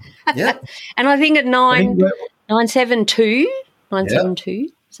 yeah. And I think at 972,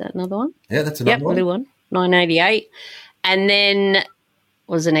 is that another one? Yeah, that's another one. Blue one, 988. And then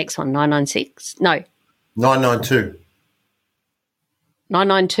what was the next one? 996? No. 992.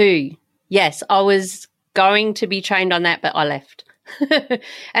 992. Yes, I was going to be trained on that, but I left.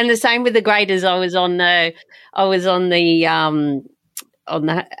 And the same with the graders. I was on the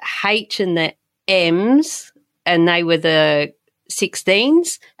H and the M's, and they were the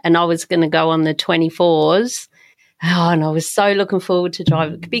 16s, and I was going to go on the 24s. Oh, and I was so looking forward to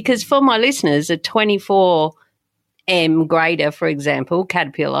driving, because for my listeners, a 24M grader, for example,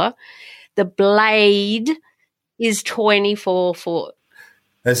 Caterpillar, the blade is 24 foot.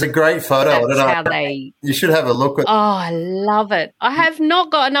 It's a great photo. That's I don't know. how they. You should have a look at. Oh, I love it. I have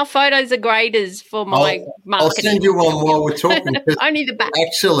not got enough photos of graders for my marketing. I'll send you one while we're talking. Only the back.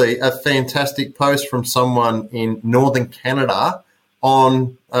 Actually, a fantastic post from someone in northern Canada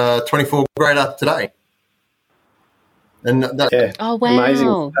on 24 grader today. And that, oh,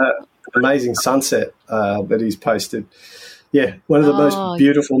 wow. Amazing sunset that he's posted. Yeah, one of the most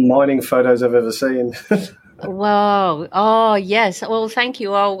beautiful mining photos I've ever seen. Wow. Oh, yes. Well, thank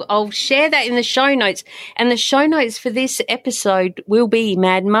you. I'll share that in the show notes. And the show notes for this episode will be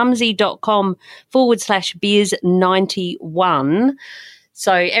madmumsy.com/beers91.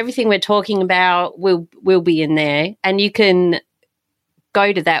 So everything we're talking about will be in there. And you can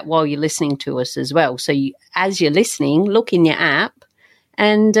go to that while you're listening to us as well. So as you're listening, look in your app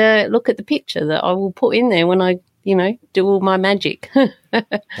and look at the picture that I will put in there when I, do all my magic.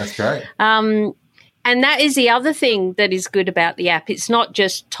 That's great. And that is the other thing that is good about the app. It's not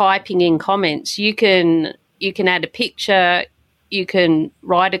just typing in comments. You can add a picture, you can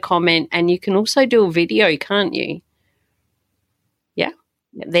write a comment, and you can also do a video, can't you? Yeah.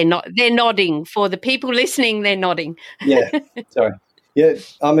 They're nodding. For the people listening, they're nodding. Yeah. Sorry. Yeah,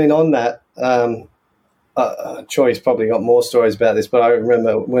 I mean, on that, Troy's probably got more stories about this, but I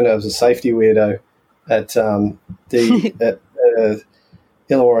remember when I was a safety weirdo at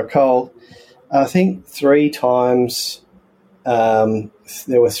Illawarra Coal, I think 3 times there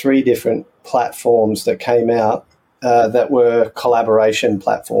were 3 different platforms that came out that were collaboration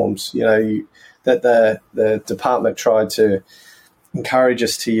platforms, that the department tried to encourage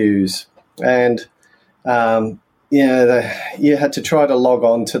us to use. And, you had to try to log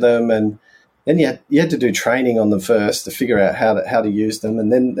on to them, and then you had to do training on them first to figure out how to use them,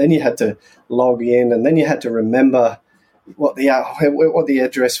 and then you had to log in, and then you had to remember what the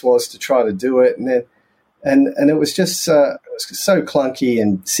address was to try to do it, and it was just it was so clunky,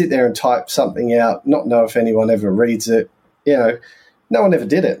 and sit there and type something out, not know if anyone ever reads it. No one ever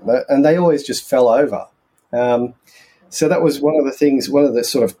did it, and they always just fell over. So that was one of the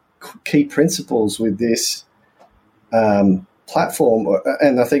sort of key principles with this platform.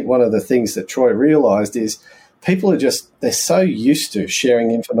 And I think one of the things that Troy realised is people they're so used to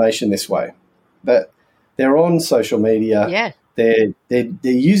sharing information this way that they're on social media. Yeah. They're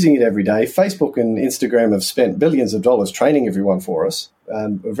using it every day. Facebook and Instagram have spent billions of dollars training everyone for us.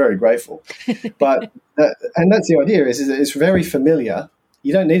 We're very grateful. But and that's the idea is it's very familiar.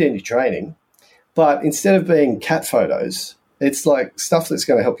 You don't need any training. But instead of being cat photos, it's like stuff that's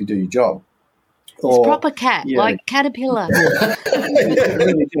going to help you do your job. It's proper cat, like Caterpillar. Look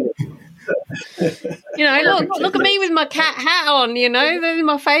at me with my cat hat on, they're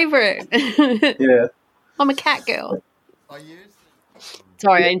my favourite. Yeah. I'm a cat girl.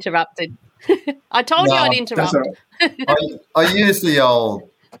 Sorry, I interrupted. I told you I'd interrupt. Right. I use the old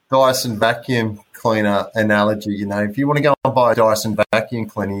Dyson vacuum cleaner analogy. If you want to go and buy a Dyson vacuum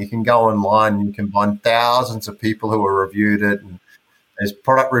cleaner, you can go online and you can find thousands of people who have reviewed it, and there's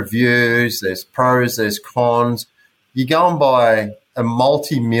product reviews, there's pros, there's cons. You go and buy a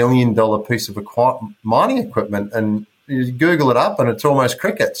multi-million-dollar piece of mining equipment and you Google it up and it's almost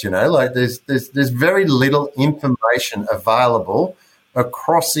crickets, like there's very little information available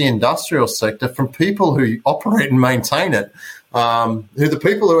across the industrial sector from people who operate and maintain it, who are the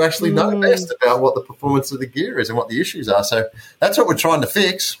people who actually know best about what the performance of the gear is and what the issues are. So that's what we're trying to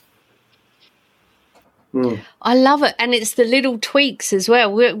fix. I love it. And it's the little tweaks as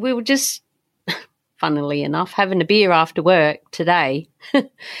well. We were just, funnily enough, having a beer after work today.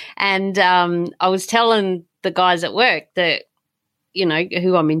 And I was telling the guys at work that, you know,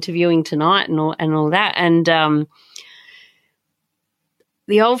 who I'm interviewing tonight and all that. And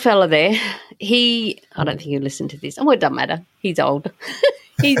the old fella there, I don't think he'll listen to this. Oh, it doesn't matter. He's old.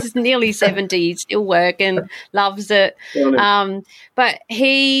 He's nearly 70. He's still working, loves it. But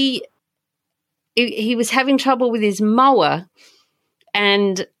he was having trouble with his mower,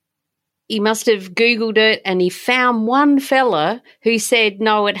 and he must have Googled it, and he found one fella who said,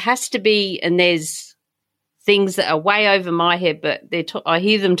 no, it has to be, and there's things that are way over my head, but I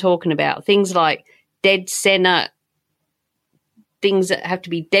hear them talking about things like dead center, things that have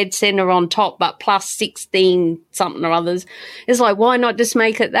to be dead center on top, but plus 16 something or others. It's like, why not just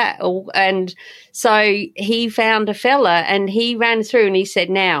make it that? And so he found a fella, and he ran through and he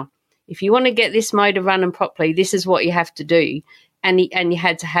said, now, if you want to get this motor running properly, this is what you have to do. And you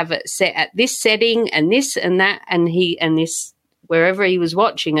had to have it set at this setting and this and that. And this, wherever he was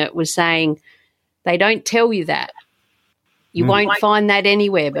watching it, was saying, they don't tell you that. You won't find that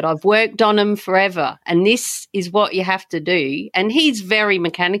anywhere, but I've worked on them forever, and this is what you have to do. And he's very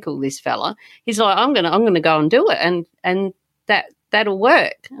mechanical, this fella. He's like, I'm gonna go and do it, and that'll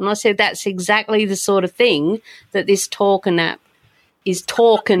work. And I said, that's exactly the sort of thing that this Torqn app is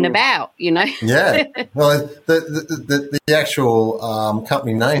talking about, you know. Yeah. Well, the actual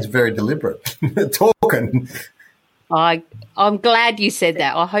company name is very deliberate. Torqn. I'm glad you said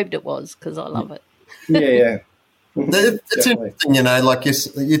that. I hoped it was, because I love it. Yeah. It's interesting, you know, like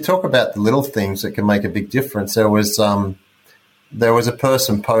you talk about the little things that can make a big difference. There was a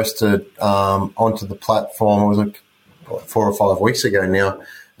person posted onto the platform, it was 4 or 5 weeks ago now,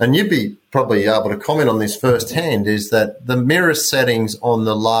 and you'd be probably able to comment on this firsthand, is that the mirror settings on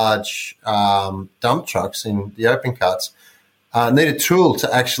the large dump trucks in the open cuts need a tool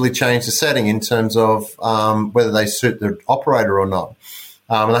to actually change the setting in terms of whether they suit the operator or not.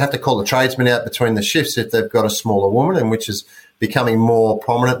 And they have to call the tradesman out between the shifts if they've got a smaller woman, and which is becoming more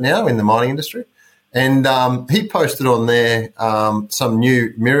prominent now in the mining industry. And he posted on there some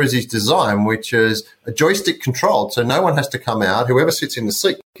new mirrors he's designed, which is a joystick controlled. So no one has to come out. Whoever sits in the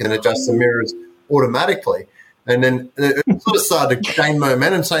seat can adjust the mirrors automatically. And then it sort of started to gain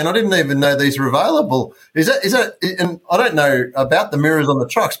momentum, saying, I didn't even know these were available. Is that? And I don't know about the mirrors on the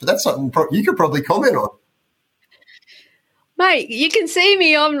trucks, but that's something you could probably comment on. Mate, you can see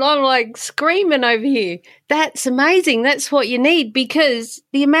me. I'm like screaming over here. That's amazing. That's what you need, because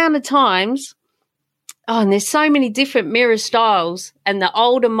the amount of times, and there's so many different mirror styles, and the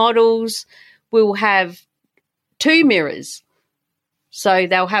older models will have 2 mirrors. So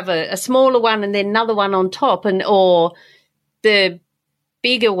they'll have a smaller one and then another one on top, or the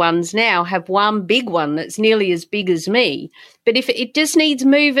bigger ones now have one big one that's nearly as big as me. But if it just needs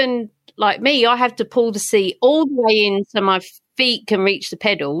moving, like me, I have to pull the seat all the way in so my feet can reach the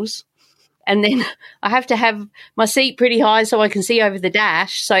pedals, and then I have to have my seat pretty high so I can see over the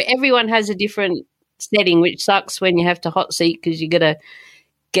dash. So everyone has a different setting, which sucks when you have to hot seat, because you got to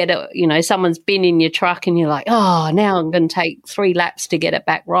get it, you know, someone's been in your truck and you're like, oh, now I'm going to take 3 laps to get it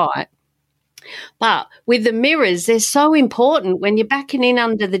back right. But with the mirrors, they're so important when you're backing in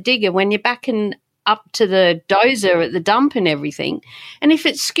under the digger, when you're backing up to the dozer at the dump and everything. And if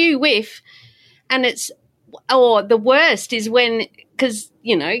it's skew whiff, and the worst is when, because,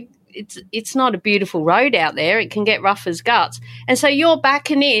 you know, it's not a beautiful road out there. It can get rough as guts. And so you're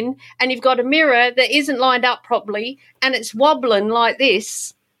backing in and you've got a mirror that isn't lined up properly and it's wobbling like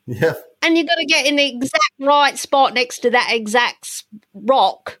this. Yeah. And you've got to get in the exact right spot next to that exact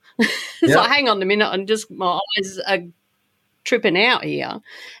rock. It's like, hang on a minute, and just my eyes are tripping out here.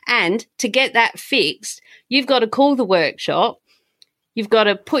 And to get that fixed, you've got to call the workshop. You've got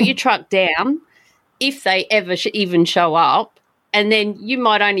to put your truck down if they ever even show up. And then you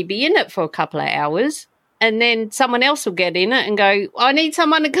might only be in it for a couple of hours, and then someone else will get in it and go, I need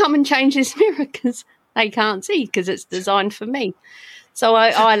someone to come and change this mirror, because they can't see, because it's designed for me. So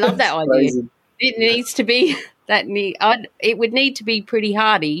I love that idea. Crazy. It needs to be it would need to be pretty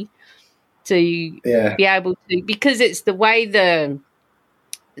hardy to be able to, because it's the way the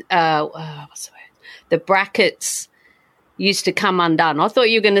the brackets used to come undone. I thought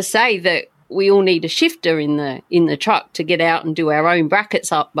you were going to say that we all need a shifter in the truck to get out and do our own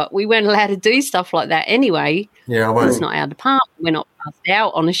brackets up, but we weren't allowed to do stuff like that anyway. Yeah, I won't. It's not our department. We're not passed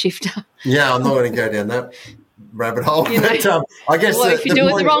out on a shifter. Yeah, I'm not going to go down rabbit hole. You know, But I guess if you do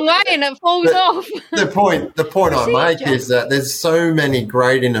it the wrong way and it falls off. The point I make is that there's so many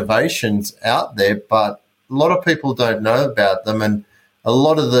great innovations out there, but a lot of people don't know about them, and a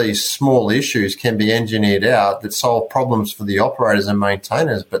lot of these small issues can be engineered out that solve problems for the operators and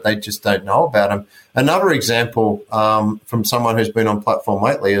maintainers, but they just don't know about them. Another example from someone who's been on platform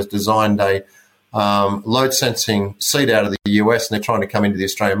lately has designed a load sensing seat out of the US, and they're trying to come into the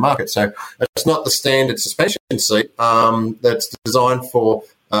Australian market. So it's not the standard suspension seat that's designed for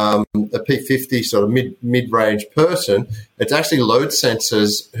a P50 sort of mid-range person. It's actually load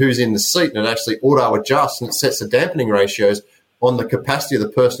sensors who's in the seat, and it actually auto adjusts, and it sets the dampening ratios on the capacity of the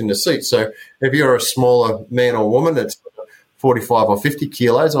person in the seat. So if you're a smaller man or woman that's 45 or 50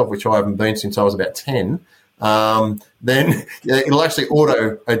 kilos, of which I haven't been since I was about 10, then it'll actually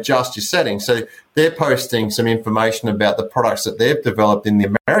auto adjust your settings. So they're posting some information about the products that they've developed in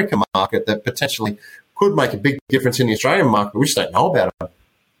the American market that potentially could make a big difference in the Australian market. We just don't know about it.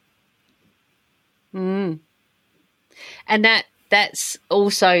 And that's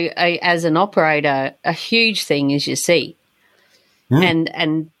also, as an operator, a huge thing is your seat.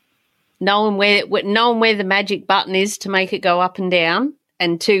 And knowing where the magic button is to make it go up and down,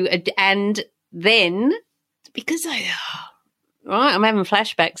 and then because I'm having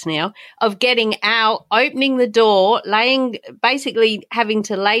flashbacks now of getting out, opening the door, basically having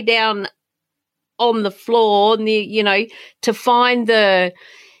to lay down on the floor, to find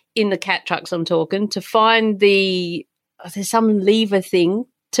in the cat trucks I'm talking, to find there's some lever thing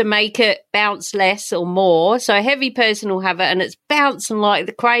to make it bounce less or more. So a heavy person will have it and it's bouncing like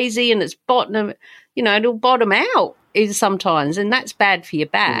the crazy, and it's it'll bottom out sometimes, and that's bad for your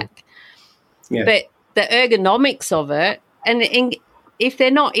back. Yeah. But the ergonomics of it, and if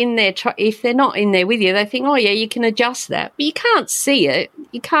they're not in there, with you, they think, oh yeah, you can adjust that, but you can't see it.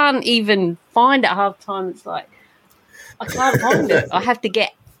 You can't even find it half the time. It's like, I can't find it. I have to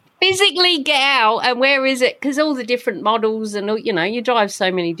physically get out, and where is it? Because all the different models, and you drive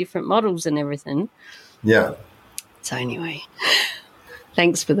so many different models and everything. Yeah. So anyway,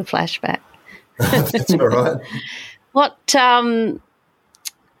 thanks for the flashback. That's all right. What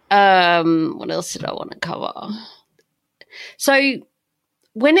else did I want to cover? So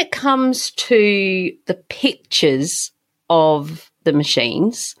when it comes to the pictures of the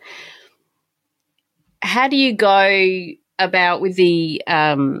machines, how do you go about with the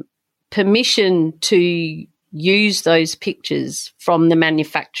permission to use those pictures from the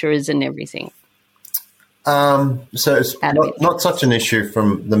manufacturers and everything? So it's not such an issue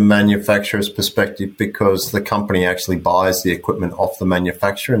from the manufacturer's perspective, because the company actually buys the equipment off the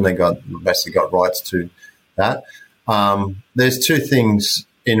manufacturer, and they basically got rights to that. There's two things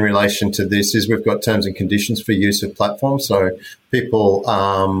in relation to this. Is we've got terms and conditions for use of platforms. So people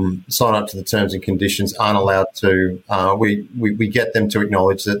sign up to the terms and conditions, aren't allowed to, we get them to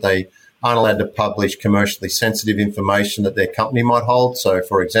acknowledge that they aren't allowed to publish commercially sensitive information that their company might hold. So,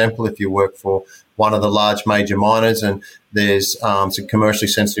 for example, if you work for one of the large major miners and there's some commercially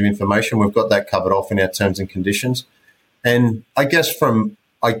sensitive information, we've got that covered off in our terms and conditions. And I guess from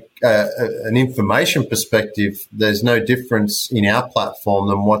an information perspective, there's no difference in our platform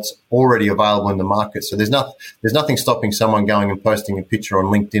than what's already available in the market. So there's nothing stopping someone going and posting a picture on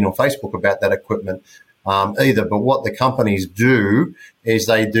LinkedIn or Facebook about that equipment either. But what the companies do is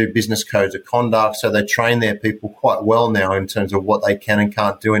they do business codes of conduct. So they train their people quite well now in terms of what they can and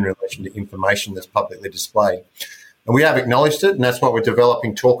can't do in relation to information that's publicly displayed. And we have acknowledged it, and that's why we're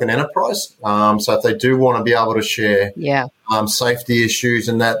developing Torqn Enterprise. So if they do want to be able to share safety issues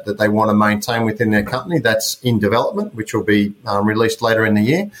and that they want to maintain within their company, that's in development, which will be released later in the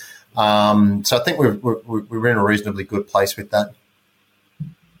year. So I think we're in a reasonably good place with that.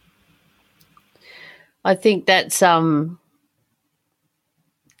 I think that's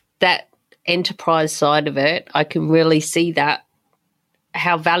that enterprise side of it. I can really see that,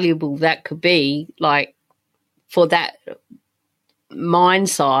 how valuable that could be. Like, for that mine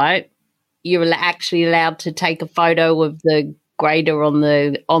site, you're actually allowed to take a photo of the grader on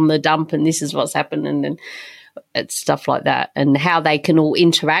the dump, and this is what's happening, and it's stuff like that, and how they can all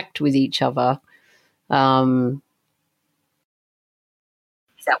interact with each other. The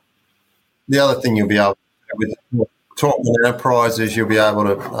other thing you'll be able to do with Torqn Enterprise is you'll be able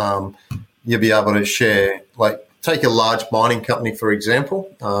to share, like, take a large mining company, for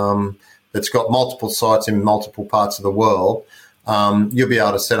example, that's got multiple sites in multiple parts of the world. You'll be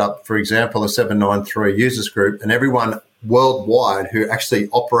able to set up, for example, a 793 users group, and everyone worldwide who actually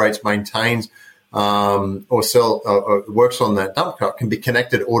operates, maintains, or works on that dump truck can be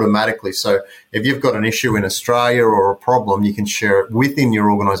connected automatically. So if you've got an issue in Australia or a problem, you can share it within your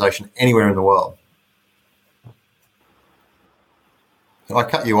organisation anywhere in the world. I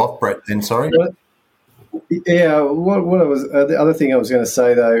cut you off, Brett, then, sorry. Yeah, what I was the other thing I was going to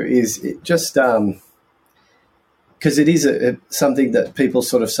say though is it just because it is something that people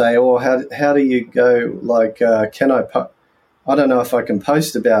sort of say, oh, how do you go? Like, can I? I don't know if I can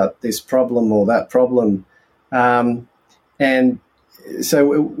post about this problem or that problem, and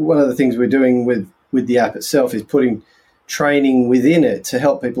so one of the things we're doing with the app itself is putting training within it to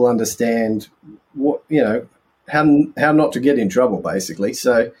help people understand what how not to get in trouble, basically.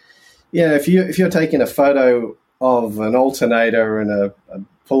 So. Yeah, if you're taking a photo of an alternator and a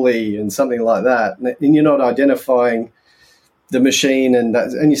pulley and something like that, and you're not identifying the machine, and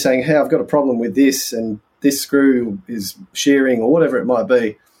you're saying, "Hey, I've got a problem with this, and this screw is shearing," or whatever it might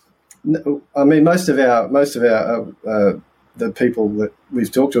be. I mean, most of our the people that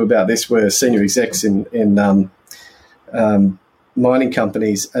we've talked to about this were senior execs in mining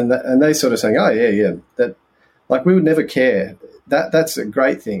companies, and they sort of saying, "Oh yeah, that like we would never care." That's a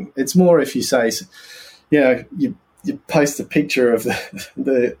great thing. It's more if you say, you post a picture of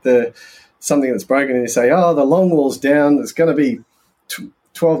the something that's broken and you say, oh, the long wall's down. It's going to be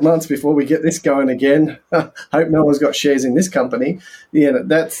 12 months before we get this going again. Hope no one's got shares in this company. Yeah,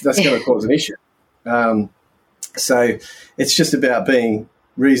 that's going to cause an issue. So it's just about being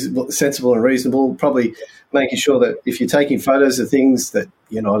sensible and reasonable, probably making sure that if you're taking photos of things that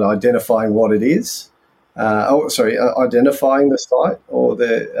you're not identifying what it is, identifying the site or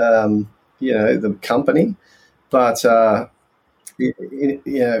the company, but from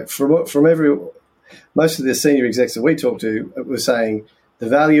most of the senior execs that we talked to were saying the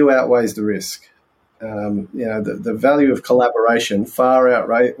value outweighs the risk. The value of collaboration far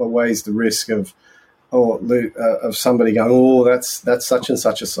outweighs the risk of somebody going, oh, that's such and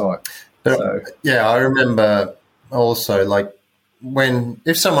such a site. Yeah, I remember also like.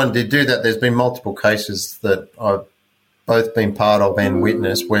 If someone did do that, there's been multiple cases that I've both been part of and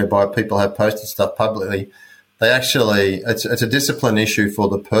witnessed whereby people have posted stuff publicly. They actually, it's a discipline issue for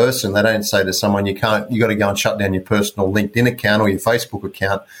the person. They don't say to someone, you got to go and shut down your personal LinkedIn account or your Facebook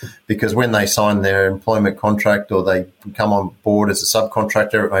account, because when they sign their employment contract or they come on board as a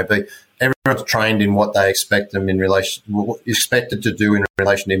subcontractor, it may be, everyone's trained in what they expected to do in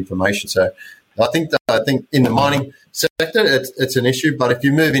relation to information. So I think in the mining sector, it's an issue. But if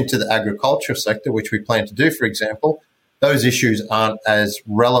you move into the agricultural sector, which we plan to do, for example, those issues aren't as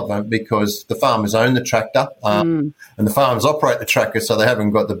relevant because the farmers own the tractor and the farmers operate the tractor, so they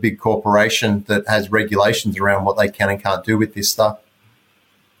haven't got the big corporation that has regulations around what they can and can't do with this stuff.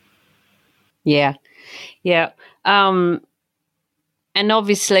 Yeah. And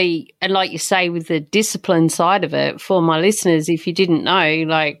obviously, and like you say, with the discipline side of it, for my listeners, if you didn't know,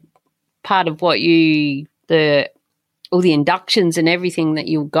 like, part of what all the inductions and everything that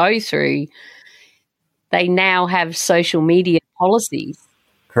you'll go through, they now have social media policies.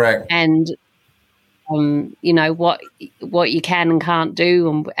 Correct. And, what you can and can't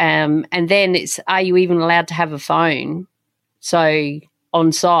do. And then it's, are you even allowed to have a phone? So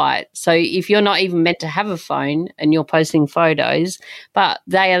on site. So if you're not even meant to have a phone and you're posting photos, but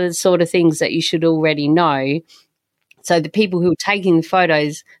they are the sort of things that you should already know. So the people who are taking the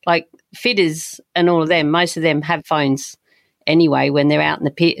photos, like fitters and all of them, most of them have phones anyway when they're out in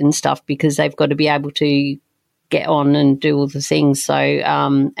the pit and stuff, because they've got to be able to get on and do all the things. So,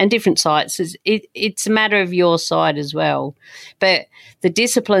 and different sites, it's a matter of your side as well. But the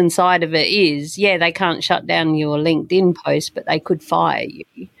discipline side of it is, they can't shut down your LinkedIn post, but they could fire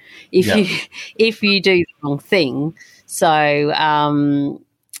you if you do the wrong thing. So,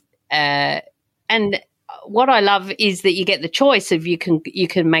 and what I love is that you get the choice of you can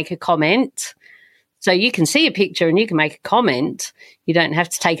make a comment. So you can see a picture and you can make a comment. You don't have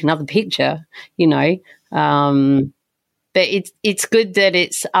to take another picture, But it's good that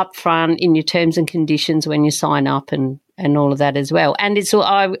it's upfront in your terms and conditions when you sign up and all of that as well. And it's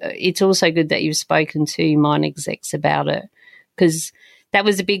also good that you've spoken to mine execs about it, because that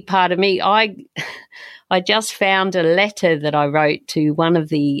was a big part of me. I just found a letter that I wrote to one of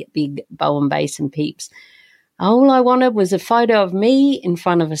the big Bowen Basin peeps. All I wanted was a photo of me in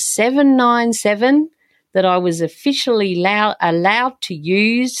front of a 797 that I was officially allowed to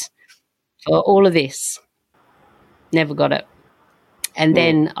use for all of this. Never got it. And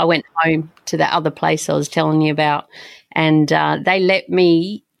then I went home to that other place I was telling you about, and they let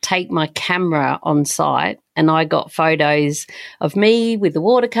me take my camera on site, and I got photos of me with the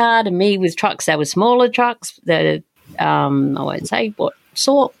water card and me with trucks. They were smaller trucks that I won't say what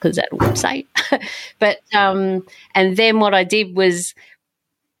sort because that won't say. But and then what I did was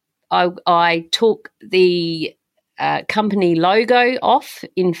I took the company logo off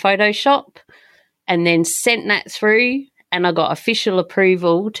in Photoshop and then sent that through, and I got official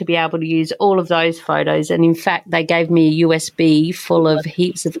approval to be able to use all of those photos. And in fact, they gave me a USB full of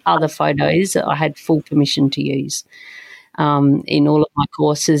heaps of other photos that I had full permission to use in all of my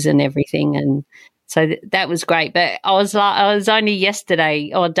courses and everything. And so that was great. But I was only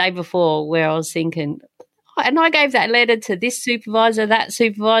yesterday or day before where I was thinking, and I gave that letter to this supervisor, that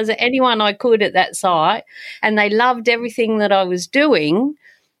supervisor, anyone I could at that site, and they loved everything that I was doing.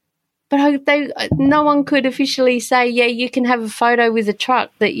 But no one could officially say, yeah, you can have a photo with a truck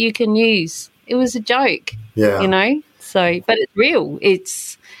that you can use. It was a joke, you know. So, but it's real.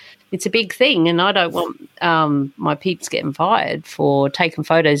 It's a big thing, and I don't want my peeps getting fired for taking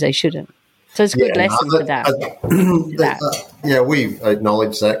photos they shouldn't. So it's a good lesson for that. Yeah, we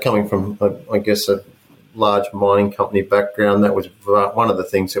acknowledge that coming from, I guess, a large mining company background. That was one of the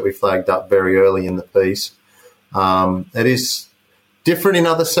things that we flagged up very early in the piece. It is different in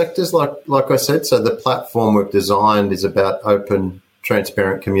other sectors, like I said. So the platform we've designed is about open,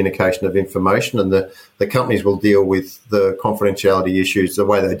 transparent communication of information, and the companies will deal with the confidentiality issues the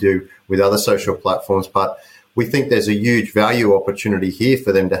way they do with other social platforms. But we think there's a huge value opportunity here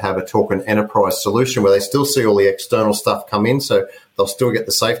for them to have a Torqn enterprise solution where they still see all the external stuff come in. So they'll still get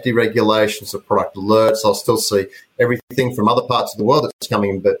the safety regulations, the product alerts. They'll still see everything from other parts of the world that's coming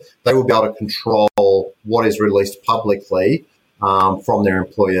in, but they will be able to control what is released publicly from their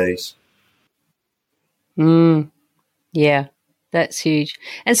employees. Yeah, that's huge.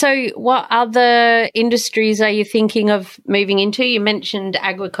 And so what other industries are you thinking of moving into? You mentioned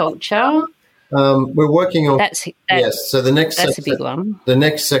agriculture. We're working on yes. So that's a big one. The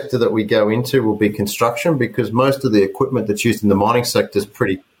next sector that we go into will be construction, because most of the equipment that's used in the mining sector is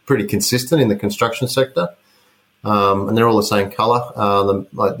pretty consistent in the construction sector, and they're all the same colour.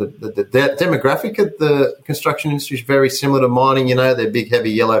 The demographic of the construction industry is very similar to mining. You know, they're big,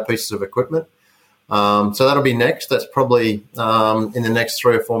 heavy, yellow pieces of equipment. So that'll be next. That's probably in the next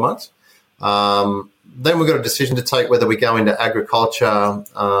 3 or 4 months. Then we've got a decision to take whether we go into agriculture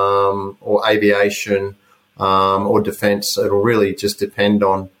or aviation or defence. It'll really just depend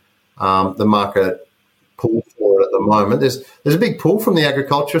on the market pull for it at the moment. There's a big pull from the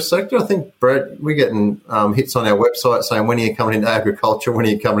agriculture sector. I think, Brett, we're getting hits on our website saying, when are you coming into agriculture? When are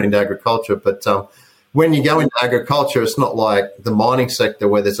you coming into agriculture? But when you go into agriculture, it's not like the mining sector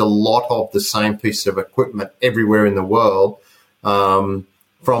where there's a lot of the same piece of equipment everywhere in the world.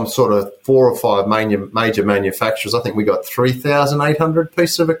 From sort of 4 or 5 major manufacturers. I think we got 3,800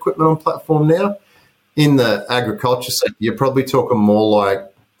 pieces of equipment on platform now. In the agriculture sector, you're probably talking more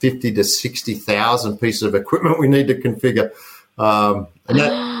like 50 to 60,000 pieces of equipment we need to configure. And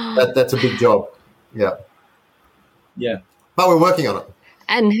that's a big job. Yeah. Yeah. But we're working on it.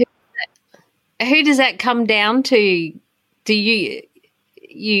 And who does that come down to? Do you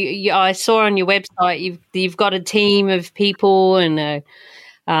I saw on your website you've got a team of people and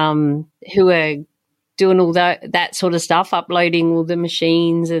who are doing all that sort of stuff, uploading all the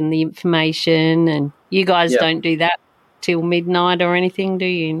machines and the information, and you guys don't do that till midnight or anything, do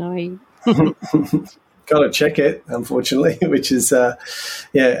you? No. Got to check it, unfortunately, which is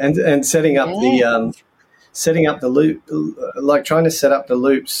and setting up the loop, like trying to set up the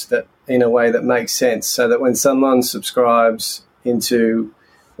loops that in a way that makes sense, so that when someone subscribes into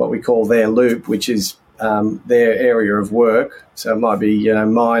what we call their loop, which is their area of work. So it might be,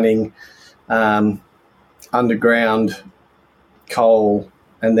 mining, underground, coal,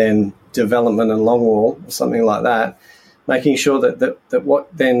 and then development and longwall, or something like that, making sure that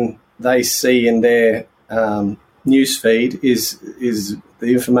what then they see in their news feed is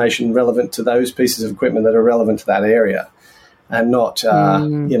the information relevant to those pieces of equipment that are relevant to that area, and not,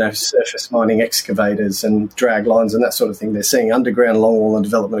 surface mining excavators and drag lines and that sort of thing. They're seeing underground, longwall, and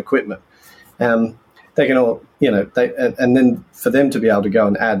development equipment. They can all, and then for them to be able to go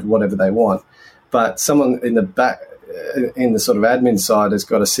and add whatever they want. But someone in the back, in the sort of admin side, has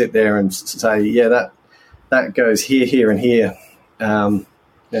got to sit there and say, that goes here, here, and here. And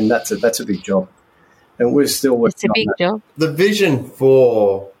that's a big job. And we're still working on that. It's a big job. The vision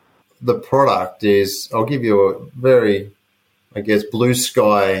for the product is, I'll give you a very, I guess, blue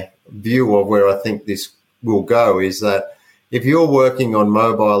sky view of where I think this will go, is that if you're working on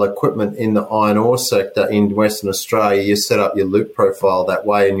mobile equipment in the iron ore sector in Western Australia, you set up your loop profile that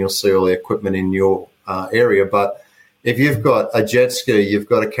way and you'll see all the equipment in your area. But if you've got a jet ski, you've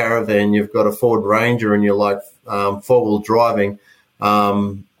got a caravan, you've got a Ford Ranger, and you're like four-wheel driving,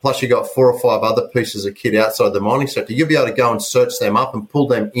 plus you've got 4 or 5 other pieces of kit outside the mining sector, you'll be able to go and search them up and pull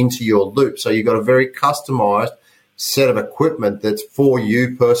them into your loop. So you've got a very customised set of equipment that's for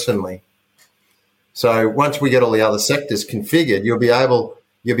you personally. So once we get all the other sectors configured, you'll be able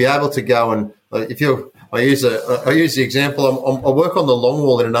to go and if you're I use the example. I work on the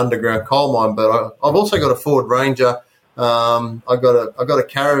longwall in an underground coal mine, but I've also got a Ford Ranger. I got a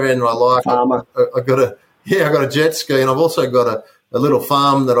caravan I like. Farmer. I got a jet ski, and I've also got a little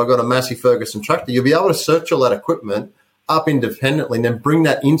farm that I've got a Massey Ferguson tractor. You'll be able to search all that equipment up independently and then bring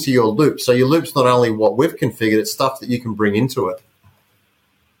that into your loop. So your loop's not only what we've configured, it's stuff that you can bring into it.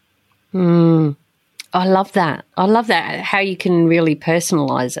 I love that. How you can really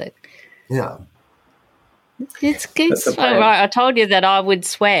personalise it. Yeah. It's good. Oh, right. I told you that I would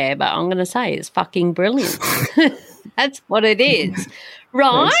swear, but I'm going to say it's fucking brilliant. That's what it is.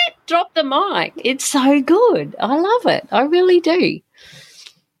 Right? Thanks. Drop the mic. It's so good. I love it. I really do.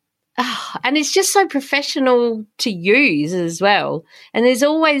 Oh, and it's just so professional to use as well. And there's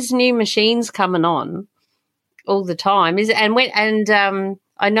always new machines coming on all the time.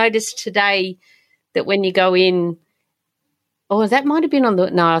 I noticed today that when you go in, that might have been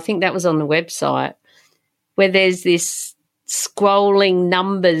I think that was on the website, where there's this scrolling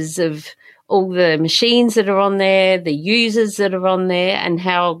numbers of all the machines that are on there, the users that are on there, and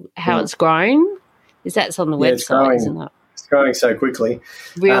how it's grown. That's on the website, isn't it? It's growing so quickly.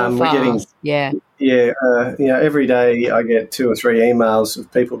 Real fast, every day I get 2 or 3 emails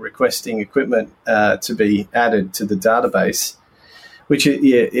of people requesting equipment to be added to the database, which,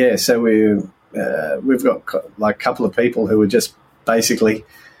 so we've got like a couple of people who are just basically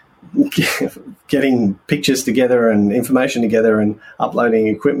getting pictures together and information together and uploading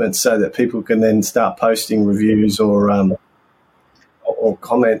equipment so that people can then start posting reviews or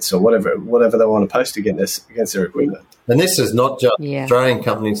comments or whatever they want to post against their equipment. And this is not just Australian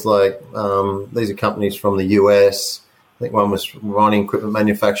companies. Like these are companies from the US. I think one was mining equipment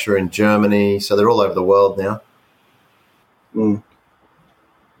manufacturer in Germany. So they're all over the world now. Mm.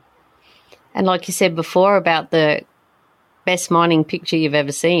 And like you said before about the best mining picture you've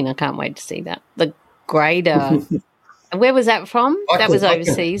ever seen, I can't wait to see that. The grader. Where was that from? That was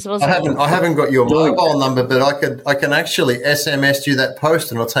overseas, wasn't it? I haven't got your mobile number, but I can actually SMS you that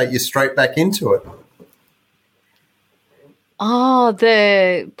post and I'll take you straight back into it. Oh,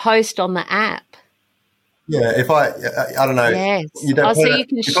 the post on the app. Yeah, if I don't know. Yes. You don't so you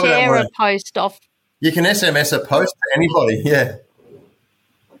can share a post off. You can SMS a post to anybody, yeah.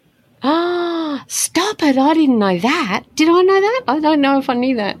 Ah, stop it. I didn't know that. Did I know that? I don't know if I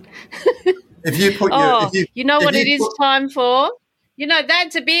knew that. If you put you know what it is time for? You know,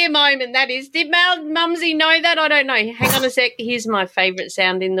 that's a beer moment, that is. Did Mumsy know that? I don't know. Hang on a sec. Here's my favourite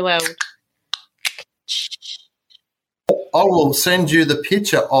sound in the world. I will send you the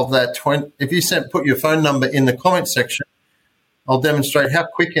picture of that. If you put your phone number in the comment section, I'll demonstrate how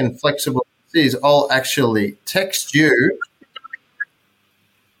quick and flexible it is. I'll actually text you.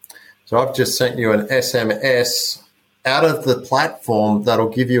 So I've just sent you an SMS out of the platform that'll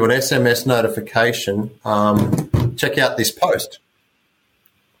give you an SMS notification. Check out this post.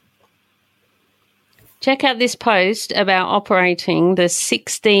 Check out this post about operating the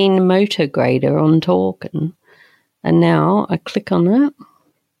 16 motor grader on Torqn. And now I click on that.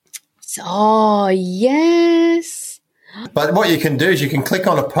 Oh, yes. But what you can do is you can click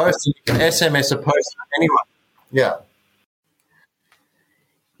on a post and you can SMS a post to anyone. Yeah.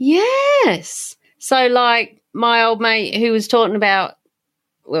 Yes. So like my old mate who was talking about,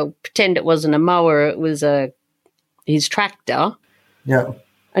 well, pretend it wasn't a mower, it was his tractor. Yeah.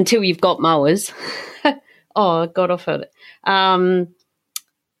 Until you've got mowers. I got off of it.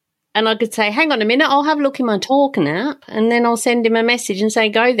 And I could say, hang on a minute, I'll have a look in my Torqn app, and then I'll send him a message and say,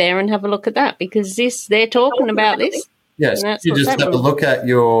 go there and have a look at that, because they're talking about this. Yes, you just have a look at in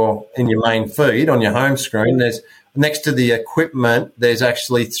your main feed on your home screen. There's next to the equipment, there's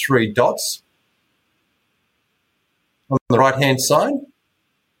actually 3 dots on the right-hand side.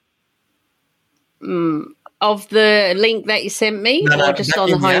 Of the link that you sent me, or just on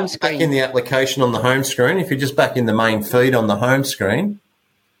the home screen? Back in the application on the home screen. If you're just back in the main feed on the home screen.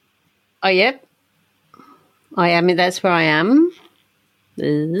 Oh, yep. I am. That's where I am.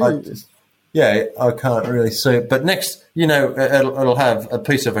 I can't really see it. But next, it'll have a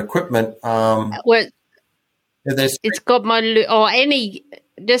piece of equipment. It's got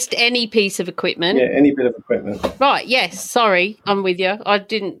just any piece of equipment. Yeah, any bit of equipment. Right, yes, sorry, I'm with you. I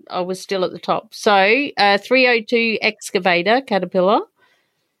was still at the top. So, 302 excavator, Caterpillar.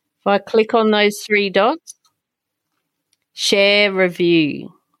 If I click on those 3 dots, share,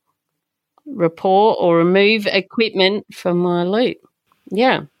 review, report or remove equipment from my loop.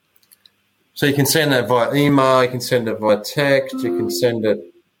 Yeah. So you can send that via email, you can send it via text, you can send it.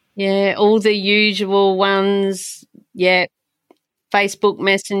 Yeah, all the usual ones. Yeah. Facebook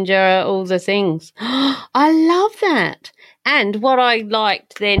Messenger, all the things. I love that. And what I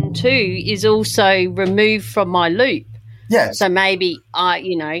liked then too is also remove from my loop. Yeah. So maybe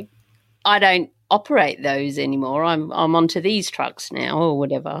I don't operate those anymore. I'm onto these trucks now or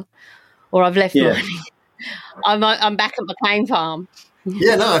whatever, or I've left mine. I'm back at my cane farm.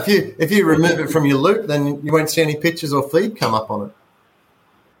 Yeah, no. If you remove it from your loop, then you won't see any pictures or feed come up on it.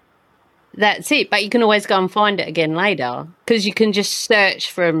 That's it. But you can always go and find it again later because you can just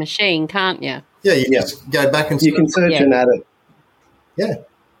search for a machine, can't you? Yeah, you just go back and you can search and add it. Yeah.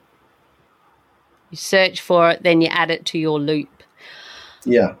 You search for it, then you add it to your loop.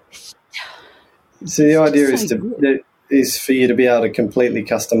 Yeah. So the idea is for you to be able to completely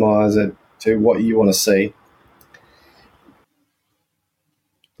customize it to what you want to see.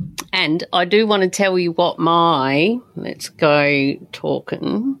 And I do want to tell you what let's go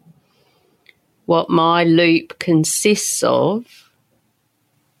Torqn, what my loop consists of.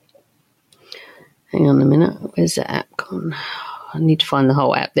 Hang on a minute. Where's the app gone? I need to find the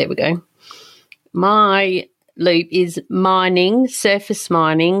whole app. There we go. My loop is mining, surface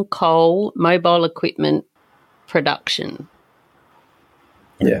mining, coal, mobile equipment, production.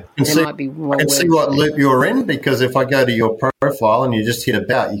 Yeah. I can see what loop you're in, because if I go to your profile and you just hit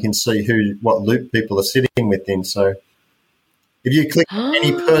about, you can see what loop people are sitting within. So if you click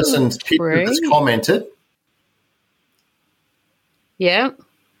any person's picture that's commented, yeah.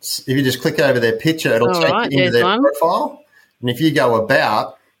 If you just click over their picture, it'll take you into their profile. And if you go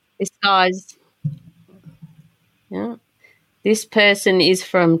about, this guy's, yeah, this person is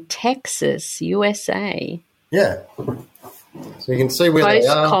from Texas, USA. Yeah. So you can see where Post, they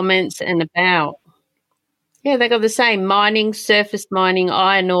are. comments, and about. Yeah, they got the same: mining, surface mining,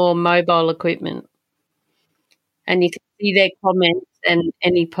 iron ore, mobile equipment. And you can see their comments and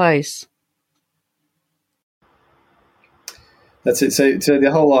any posts. That's it. So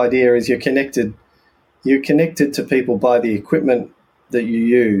the whole idea is you're connected to people by the equipment that you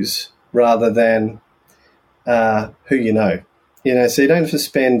use rather than who you know. So you don't have to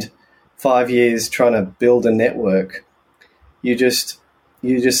spend 5 years trying to build a network. You just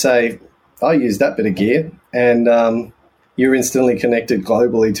say, I use that bit of gear, and you're instantly connected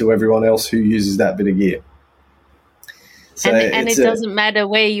globally to everyone else who uses that bit of gear. So and it doesn't matter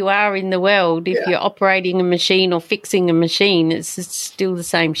where you are in the world. If you're operating a machine or fixing a machine, it's still the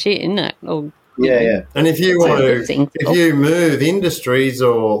same shit, isn't it? Yeah. And if you if you move industries,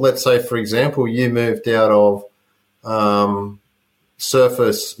 or let's say, for example, you moved out of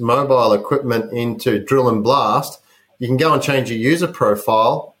surface mobile equipment into drill and blast, you can go and change your user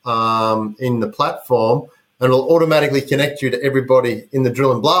profile in the platform, and it'll automatically connect you to everybody in the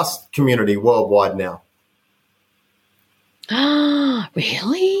drill and blast community worldwide now.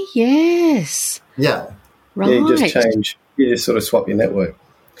 Really? Yes. Yeah. Right. Yeah, you just sort of swap your network.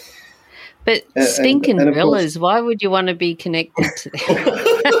 But stinking drillers, why would you want to be connected to them?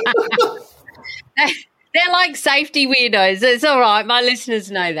 They're like safety weirdos. It's all right. My listeners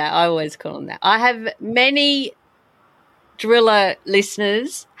know that. I always call them that. I have many driller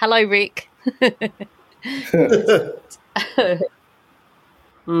listeners. Hello, Rick.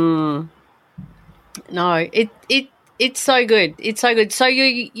 No, it's so good. It's so good. So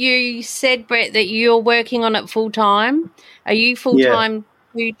you said, Brett, that you're working on it full time. Are you full time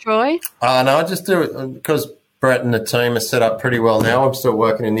too, Troy? No, I just do it because Brett and the team are set up pretty well now. I'm still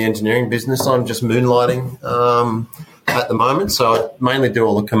working in the engineering business. I'm just moonlighting at the moment. So I mainly do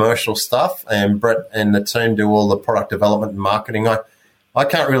all the commercial stuff, and Brett and the team do all the product development and marketing. I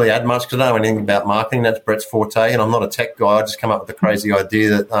can't really add much because I don't know anything about marketing. That's Brett's forte, and I'm not a tech guy. I just come up with a crazy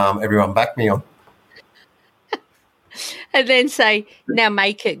idea that everyone backed me on. And then say, now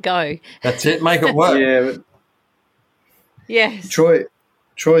make it go. That's it. Make it work. Yeah. Yes.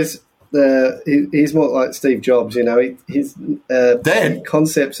 Troy's he's more like Steve Jobs. His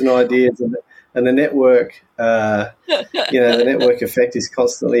concepts and ideas and the network. The network effect is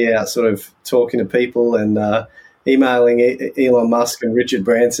constantly out, sort of talking to people and emailing Elon Musk and Richard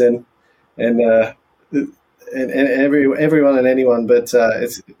Branson and everyone and anyone. But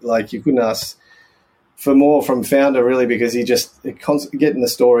it's like you couldn't ask for more from founder, really, because he just getting the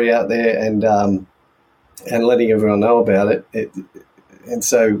story out there and letting everyone know about it. And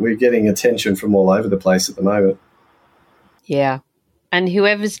so we're getting attention from all over the place at the moment. Yeah. And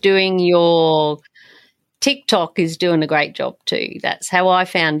whoever's doing your TikTok is doing a great job too. That's how I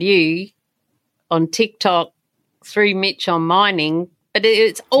found you on TikTok through Mitch on mining. But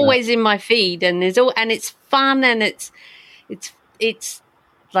it's always in my feed, and and it's fun, and it's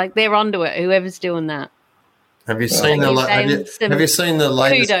like they're onto it. Whoever's doing that. Have you seen the latest? Have you seen the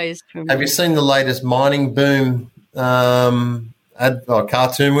latest mining boom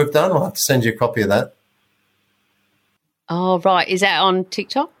cartoon we've done? I'll have to send you a copy of that. Oh, right. Is that on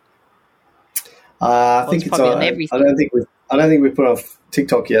TikTok? I think it's on everything. I don't think we've put it on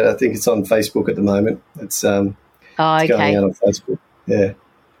TikTok yet. I think it's on Facebook at the moment. It's going out on Facebook. Yeah.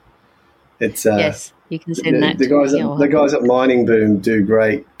 It's yes, you can send that. The guys at Mining Boom do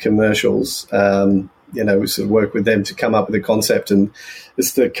great commercials. We sort of work with them to come up with a concept, and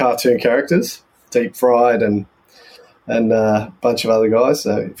it's the cartoon characters, Deep Fried and a bunch of other guys.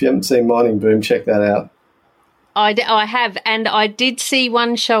 So if you haven't seen Mining Boom, check that out. I have, and I did see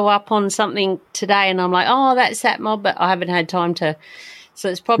one show up on something today, and I'm like, oh, that's that mob, but I haven't had time to. So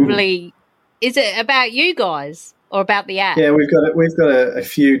it's probably, is it about you guys or about the app? Yeah, we've got a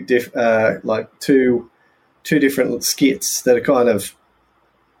few like two different skits that are kind of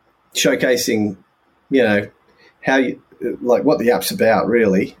showcasing, how you like what the app's about,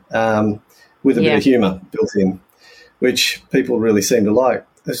 really, with a bit of humour built in, which people really seem to like.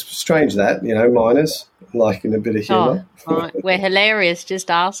 It's strange that, miners liking a bit of humour. Oh, right. We're hilarious. Just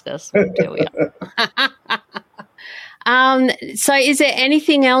ask us. We'll tell you. So is there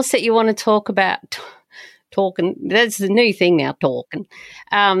anything else that you want to talk about? Talking, that's the new thing now, talking.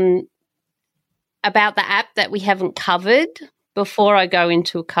 About the app that we haven't covered before I go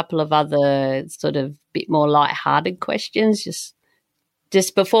into a couple of other sort of bit more light-hearted questions,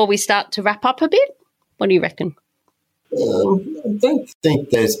 just before we start to wrap up a bit? What do you reckon? I don't think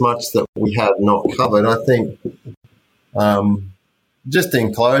there's much that we have not covered. I think just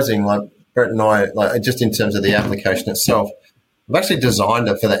in closing, like Brett and I, like just in terms of the application itself, I've actually designed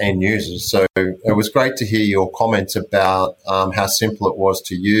it for the end users. So it was great to hear your comments about how simple it was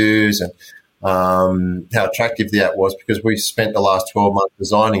to use and how attractive the app was, because we spent the last 12 months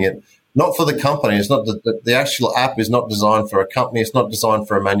designing it. Not for the company. It's not the actual app is not designed for a company. It's not designed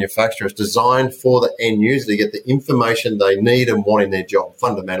for a manufacturer. It's designed for the end user to get the information they need and want in their job,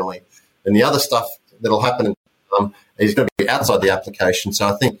 fundamentally. And the other stuff that'll happen is going to be outside the application. So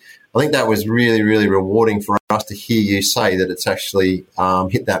I think that was really, really rewarding for us to hear you say that it's actually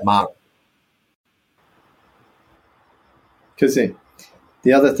hit that mark. Because the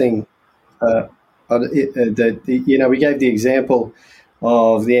other thing, we gave the example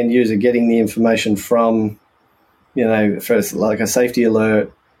of the end user getting the information from, first like a safety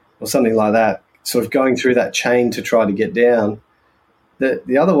alert or something like that, sort of going through that chain to try to get down.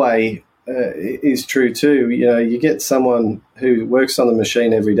 The other way is true too. You get someone who works on the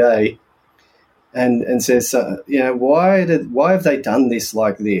machine every day and says, why have they done this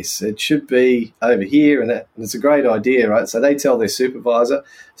like this? It should be over here, and it's a great idea, right? So they tell their supervisor.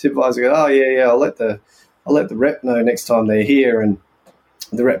 Supervisor goes, oh yeah, I'll let the rep know next time they're here, and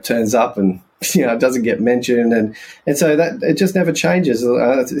the rep turns up and it doesn't get mentioned, and so that it just never changes.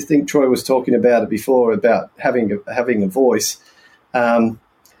 I think Troy was talking about it before about having a voice.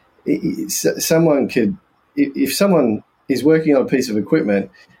 Someone could, if someone is working on a piece of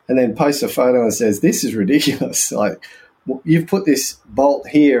equipment and then posts a photo and says, "This is ridiculous! Like you've put this bolt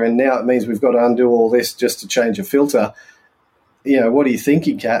here, and now it means we've got to undo all this just to change a filter." What are you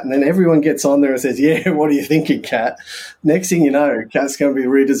thinking, Kat? And then everyone gets on there and says, yeah, what are you thinking, Kat? Next thing you know, Kat's going to be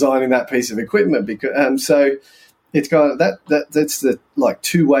redesigning that piece of equipment. Because so it's kind of that's the like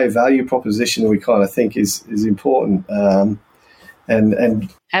two-way value proposition we kind of think is important.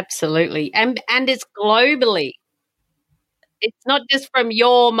 And absolutely. And it's globally. It's not just from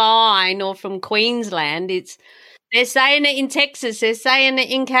your mine or from Queensland. They're saying it in Texas. They're saying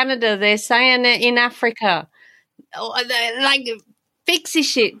it in Canada. They're saying it in Africa. Like, fix this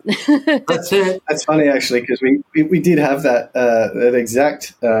shit. That's it. That's funny, actually, because we did have that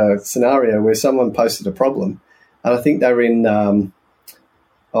exact scenario where someone posted a problem, and I think they were in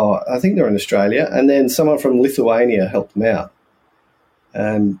Australia, and then someone from Lithuania helped them out,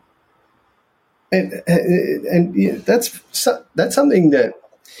 and that's something that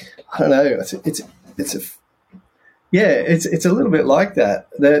I don't know. It's a little bit like that.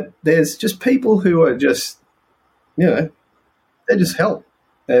 That there's just people who are just. They just help,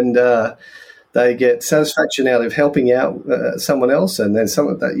 and they get satisfaction out of helping out someone else, and then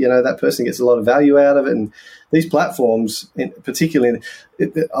that person gets a lot of value out of it. And these platforms, particularly,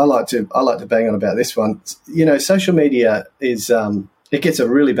 I like to bang on about this one. Social media is it gets a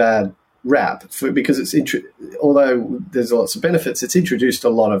really bad rap because it's although there's lots of benefits, it's introduced a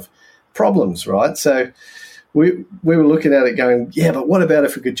lot of problems, right? So we were looking at it going, yeah, but what about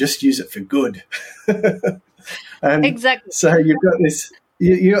if we could just use it for good? Exactly. So you've got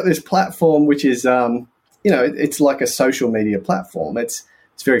this platform which is it's like a social media platform. It's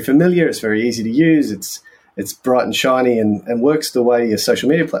very familiar. It's very easy to use. It's bright and shiny and works the way a social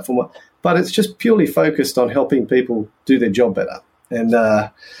media platform works. But it's just purely focused on helping people do their job better. And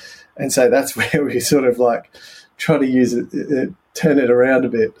so that's where we sort of like trying to use it, turn it around a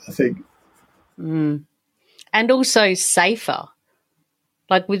bit, I think. And also safer,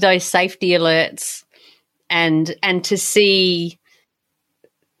 like with those safety alerts and to see,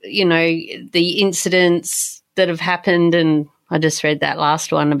 you know, the incidents that have happened. And I just read that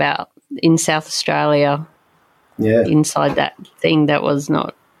last one about in South Australia, inside that thing that was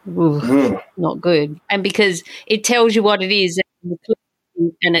not good. And because it tells you what it is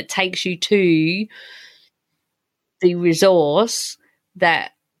and it takes you to the resource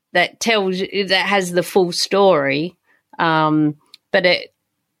that tells you, that has the full story, but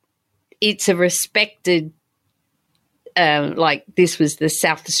it's a respected, like this was the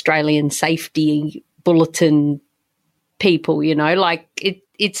South Australian Safety Bulletin people, you know, like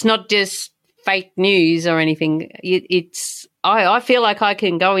it's not just fake news or anything. I feel like I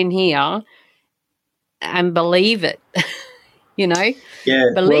can go in here and believe it, you know. Yeah,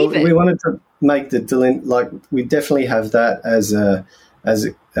 believe it. We wanted to make we definitely have that as a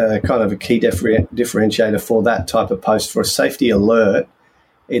kind of a key differentiator for that type of post. For a safety alert,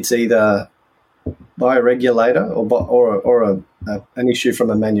 it's either by a regulator or an issue from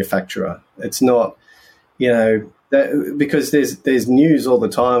a manufacturer. It's not, you know, because there's news all the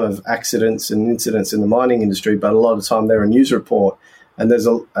time of accidents and incidents in the mining industry, but a lot of the time they're a news report, and there's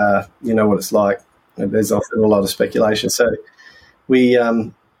you know what it's like. There's often a lot of speculation. So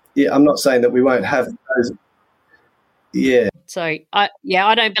I'm not saying that we won't have those. Yeah. So I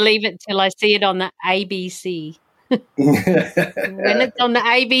don't believe it till I see it on the ABC. When it's on the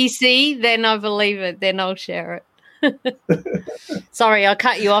ABC, then I believe it. Then I'll share it. Sorry, I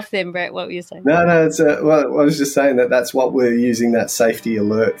cut you off then, Brett. What were you saying? No. It's well, I was just saying that's what we're using that safety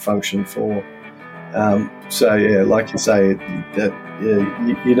alert function for. So yeah, like you say, that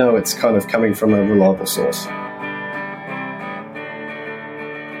you know it's kind of coming from a reliable source.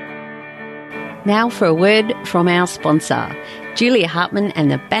 Now for a word from our sponsor, Julia Hartman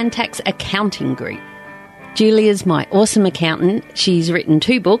and the Bantax Accounting Group. Julia's my awesome accountant. She's written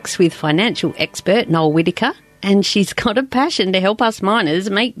 2 books with financial expert Noel Whittaker, and she's got a passion to help us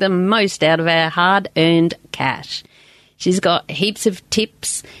miners make the most out of our hard-earned cash. She's got heaps of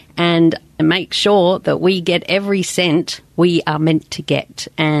tips and make sure that we get every cent we are meant to get,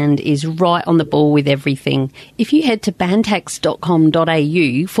 and is right on the ball with everything. If you head to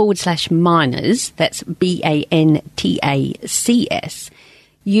bantax.com.au/miners, that's BANTACS,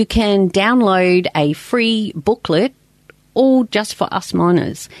 you can download a free booklet all just for us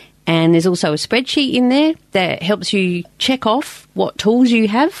miners. And there's also a spreadsheet in there that helps you check off what tools you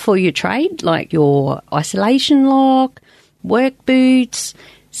have for your trade, like your isolation lock, work boots,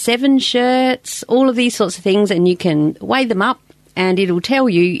 7 shirts, all of these sorts of things, and you can weigh them up and it'll tell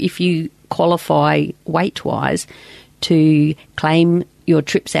you if you qualify weight-wise to claim your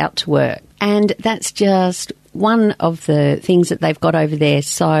trips out to work. And that's just one of the things that they've got over there.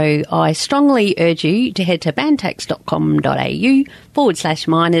 So I strongly urge you to head to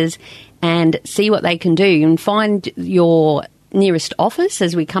bantax.com.au/miners and see what they can do and find your nearest office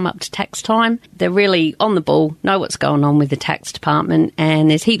as we come up to tax time. They're really on the ball, know what's going on with the tax department, and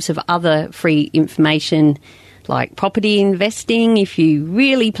there's heaps of other free information like property investing. If you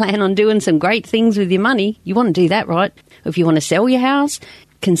really plan on doing some great things with your money, you want to do that, right? If you want to sell your house,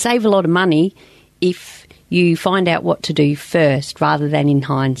 can save a lot of money if you find out what to do first rather than in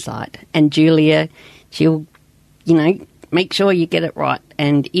hindsight. And Julia, she'll, you know, make sure you get it right.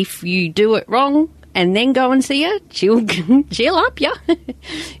 And if you do it wrong and then go and see her, she'll up you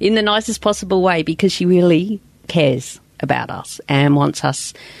in the nicest possible way, because she really cares about us and wants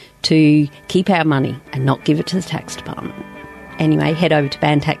us to keep our money and not give it to the tax department. Anyway, head over to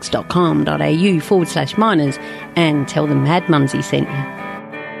bantax.com.au/miners and tell them Mad Mumsy sent you.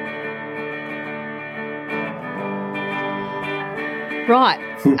 Right.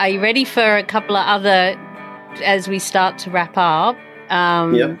 Are you ready for a couple of other, as we start to wrap up,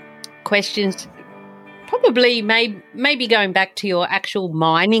 questions? Probably maybe going back to your actual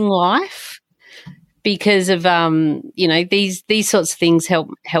mining life, because of, you know, these sorts of things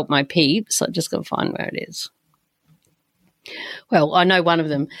help my peeps. I'm just going to find where it is. Well, I know one of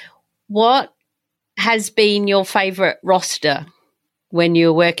them. What has been your favourite roster when you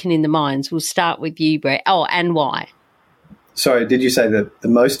were working in the mines? We'll start with you, Brett. Oh, and why? Sorry, did you say the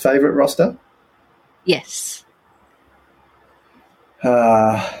most favourite roster? Yes.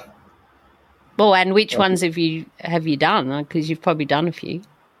 Well, and which ones have you done? Because you've probably done a few.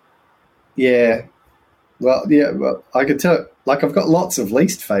 Yeah. Well, I could tell. Like, I've got lots of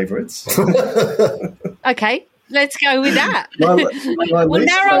least favourites. Okay, let's go with that. my we'll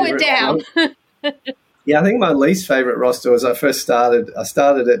narrow it down. Yeah, I think my least favourite roster was I started at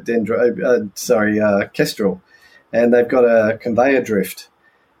Kestrel, and they've got a conveyor drift,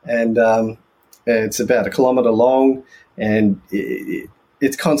 and it's about 1 kilometre long, and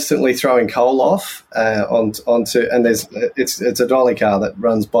it's constantly throwing coal off onto, and it's a dolly car that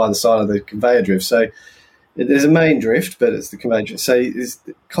runs by the side of the conveyor drift. So there's a main drift, but it's the conveyor drift. So it's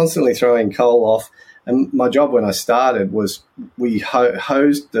constantly throwing coal off. And my job when I started was we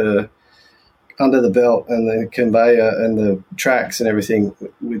hosed the under the belt and the conveyor and the tracks and everything,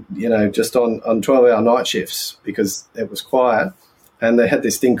 with, just on 12-hour night shifts because it was quiet. And they had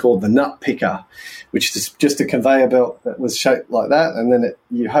this thing called the nut picker, which is just a conveyor belt that was shaped like that. And then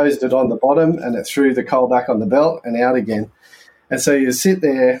you hosed it on the bottom and it threw the coal back on the belt and out again. And so you sit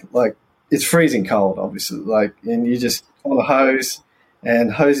there, like, it's freezing cold, obviously, and you just on a hose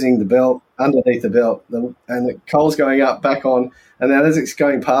and hosing the belt underneath the belt, and the coal's going up, back on, and then as it's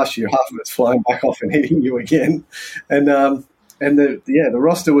going past you, half of it's flying back off and hitting you again. And the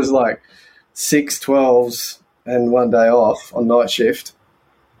roster was like 6 12s and 1 day off on night shift.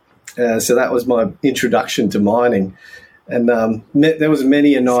 So that was my introduction to mining. And there was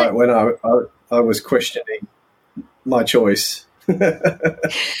many a night when I was questioning my choice when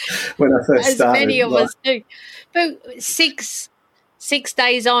I first started. As many of us do. But six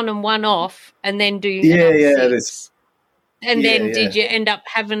days on and 1 off, and then do six. And then did you end up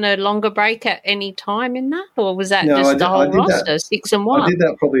having a longer break at any time in that, or was that just the whole roster, 6 and 1? I did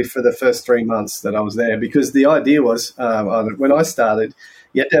that probably for the first 3 months that I was there, because the idea was when I started,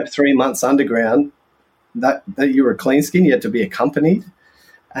 you had to have 3 months underground, that you were a clean skin, you had to be accompanied,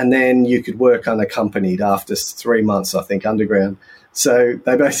 and then you could work unaccompanied after 3 months, I think, underground. So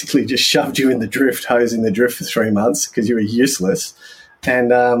they basically just shoved you in the drift, hose in the drift for 3 months because you were useless.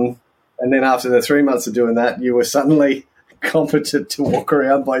 And then after the 3 months of doing that, you were suddenly competent to walk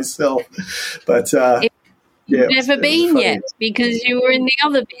around by yourself. But you've never been yet because you were in the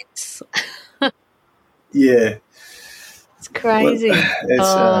other bits. Yeah. It's crazy.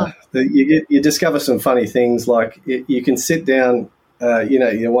 You discover some funny things, like you can sit down,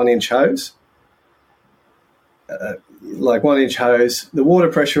 your 1-inch hose. Like 1-inch hose, the water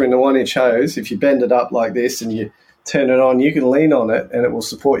pressure in the 1-inch hose, if you bend it up like this and you turn it on, you can lean on it and it will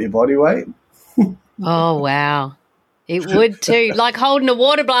support your body weight. Oh, wow. It would too. Like holding a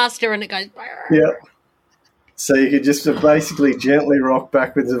water blaster and it goes. Yeah. So you could just basically gently rock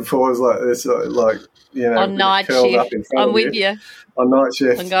backwards and forwards like this, on night shift. I'm with you. On night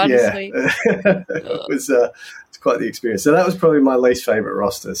shift. I'm going to sleep. It's quite the experience. So that was probably my least favourite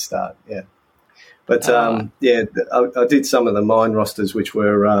roster to start, yeah. But, I did some of the mine rosters, which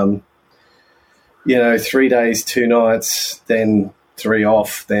were, 3 days, 2 nights, then 3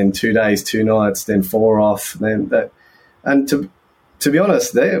 off, then 2 days, 2 nights, then 4 off. And to be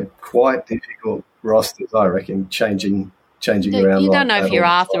honest, they're quite difficult rosters, I reckon, changing around. You don't know if you're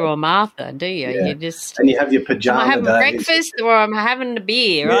Arthur or Martha, do you? Yeah. You just, and you have your pajama am I having days. breakfast or I'm having a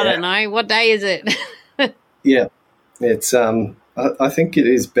beer? Yeah. I don't know. What day is it? Yeah. It's I think it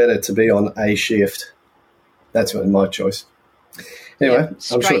is better to be on a shift. That's my choice. Anyway,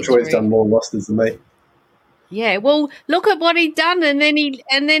 I'm sure Troy's done more rosters than me. Yeah, well, look at what he'd done, and then he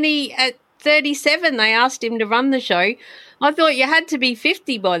at 37 they asked him to run the show. I thought you had to be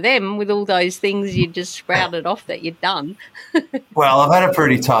 50 by then with all those things you just sprouted off that you'd done. Well, I've had a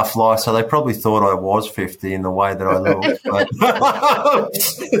pretty tough life, so they probably thought I was 50 in the way that I look.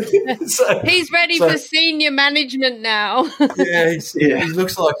 He's ready for senior management now. He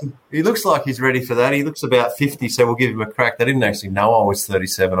looks like he's ready for that. He looks about 50, so we'll give him a crack. They didn't actually know I was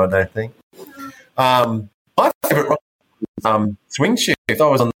 37, I don't think. My favourite swing shift, I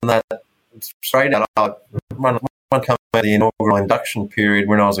was on that straight out. One come out the inaugural induction period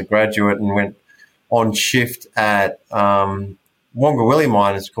when I was a graduate and went on shift at Wongawilli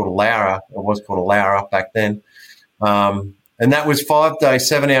mine. It's called a Laura. It was called a Laura back then. And that was 5-day,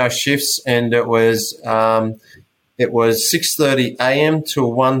 7-hour shifts, and it was 6:30 a.m. to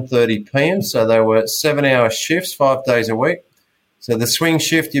 1:30 p.m. So they were 7-hour shifts, 5 days a week. So the swing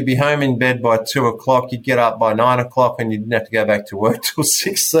shift, you'd be home in bed by 2 o'clock, you'd get up by 9 o'clock, and you didn't have to go back to work till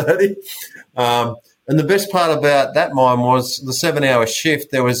 6:30. And the best part about that mine was the 7-hour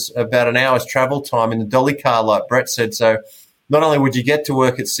shift, there was about an hour's travel time in the dolly car, like Brett said. So not only would you get to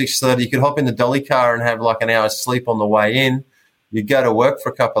work at 6:30, you could hop in the dolly car and have like an hour's sleep on the way in. You'd go to work for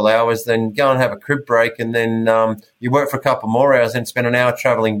a couple of hours, then go and have a crib break, and then you work for a couple more hours, then spend an hour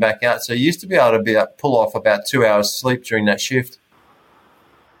travelling back out. So you used to be able to pull off about 2 hours sleep during that shift.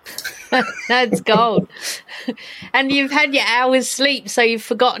 That's gold. And you've had your hours sleep, so you've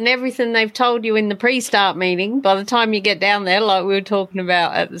forgotten everything they've told you in the pre-start meeting by the time you get down there, like we were talking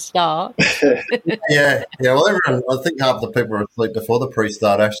about at the start. Yeah. Well, everyone, I think half the people were asleep before the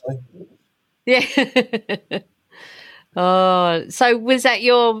pre-start, actually. Yeah. Oh, so was that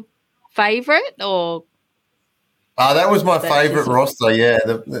your favourite or? That was my favourite roster. Yeah,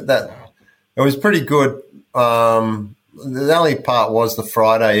 that it was pretty good. The only part was the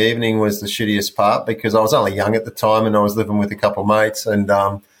Friday evening was the shittiest part because I was only young at the time and I was living with a couple of mates and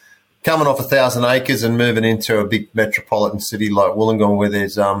coming off 1,000 acres and moving into a big metropolitan city like Wollongong where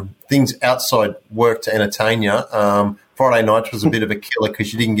there's things outside work to entertain you. Friday night was a bit of a killer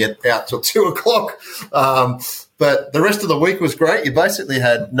because you didn't get out till 2 o'clock. But the rest of the week was great. You basically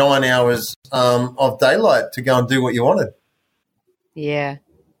had 9 hours of daylight to go and do what you wanted. Yeah.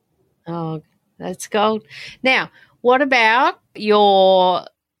 Oh, that's gold. Now, what about your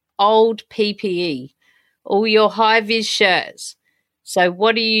old PPE, all your high-vis shirts? So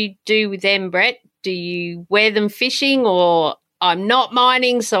what do you do with them, Brett? Do you wear them fishing or I'm not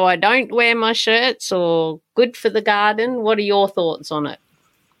mining so I don't wear my shirts or good for the garden? What are your thoughts on it?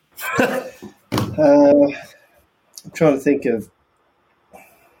 I'm trying to think of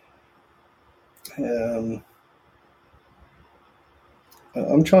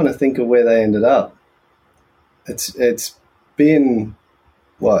I'm trying to think of where they ended up. It's been,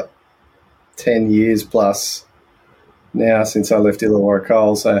 10 years plus now since I left Illawarra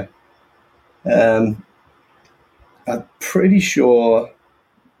Coal, so I'm pretty sure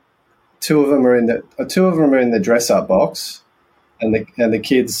two of them are in the dress up box, and the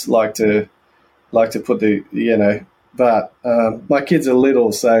kids like to put but my kids are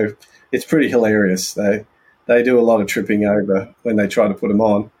little, so it's pretty hilarious. They do a lot of tripping over when they try to put them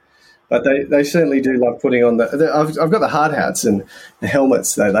on, but they certainly do love putting on I've got the hard hats and the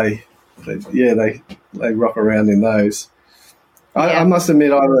helmets that they rock around in those. I must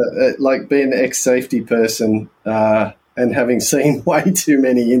admit, I'm being an ex-safety person and having seen way too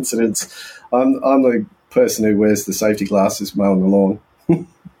many incidents. I'm the person who wears the safety glasses mowing the lawn.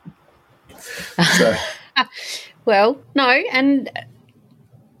 So. Well, no, and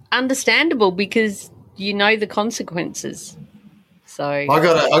understandable because you know the consequences. So I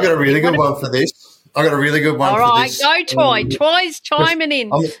got a really good one for this. I got a really good one for this. All right, go Troy. Troy's chiming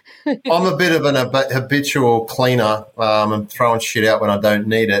in. I'm a bit of an habitual cleaner. I'm throwing shit out when I don't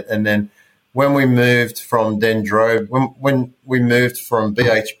need it. And then when we moved from Dendro, when we moved from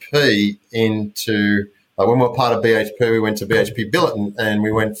BHP into when we were part of BHP, we went to BHP Billiton, and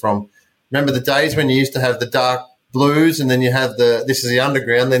we went from. Remember the days when you used to have the dark blues, and then you have this is the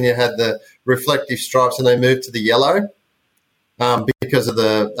underground, then you had the reflective stripes, and they moved to the yellow. Because of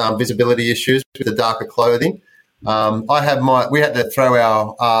the visibility issues with the darker clothing. We had to throw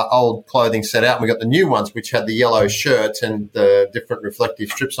our old clothing set out, and we got the new ones, which had the yellow shirts and the different reflective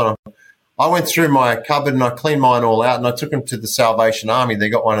strips on them. I went through my cupboard and I cleaned mine all out, and I took them to the Salvation Army. They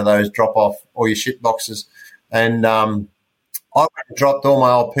got one of those drop off all your shit boxes, and I dropped all my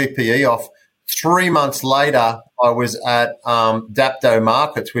old PPE off. 3 months later, I was at Dapto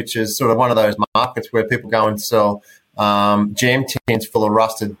Markets, which is sort of one of those markets where people go and sell jam tins full of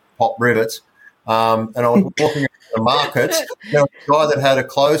rusted pop rivets. And I was walking around the market. There was a guy that had a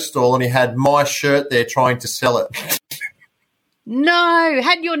clothes stall and he had my shirt there trying to sell it. No,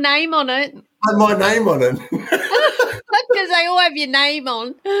 had your name on it. Had my name on it. Because they all have your name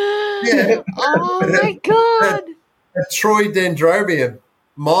on. Yeah. Oh, my God. A Troy Dendrobium,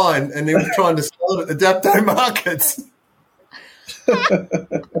 mine, and he was trying to sell it at the Dapto Markets.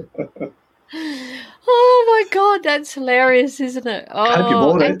 Oh my God, that's hilarious, isn't it? Oh, I hope you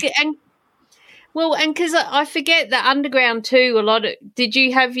bought it. And because I forget that underground too. Did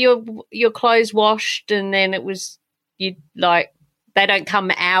you have your clothes washed and then it was they don't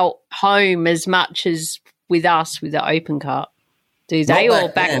come out home as much as with us with the open cart, do they? Or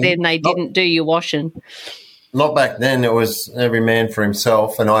back then they didn't do your washing. Not back then. It was every man for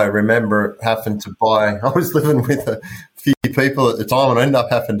himself, and I remember having to buy. I was living with a few people at the time, and I ended up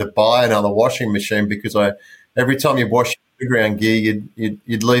having to buy another washing machine because every time you wash your underground gear,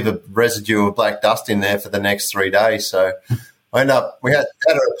 you'd leave a residue of black dust in there for the next 3 days. So we had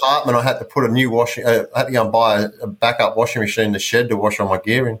an apartment. I had to put a new washing. I had to go and buy a backup washing machine in the shed to wash all my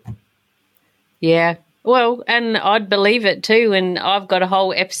gear in. Yeah. Well, and I'd believe it too, and I've got a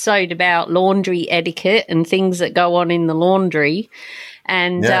whole episode about laundry etiquette and things that go on in the laundry.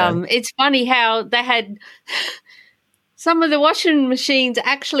 And it's funny how they had some of the washing machines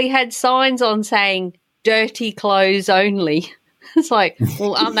actually had signs on saying dirty clothes only. It's like,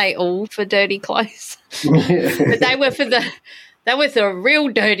 well, aren't they all for dirty clothes? But they were for the real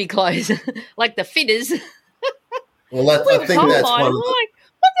dirty clothes, like the fitters. Well, I think that's one of the...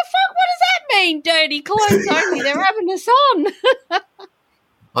 What the fuck? What does that mean? Dirty clothes only. They're having us on.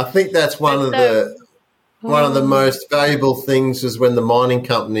 I think that's one of the one of the most valuable things is when the mining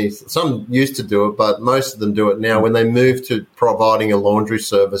companies, some used to do it, but most of them do it now. When they moved to providing a laundry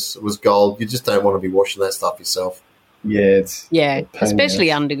service, it was gold. You just don't want to be washing that stuff yourself. Yeah,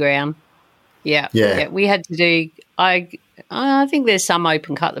 especially underground. Yeah. We had to do. I think there's some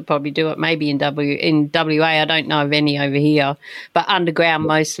open cut that probably do it. Maybe in WA, I don't know of any over here, but underground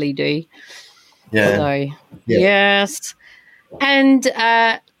mostly do. Yeah. So yes, and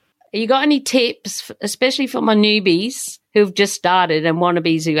you got any tips, especially for my newbies who've just started and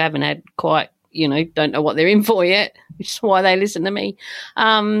wannabes who haven't had quite, don't know what they're in for yet, which is why they listen to me.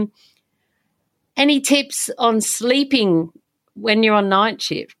 Any tips on sleeping when you're on night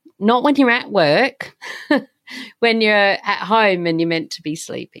shift? Not when you're at work, when you're at home and you're meant to be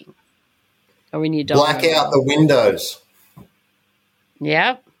sleeping, or when you don't. Black out the windows.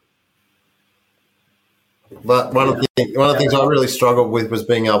 Yeah. But one of the things I really struggled with was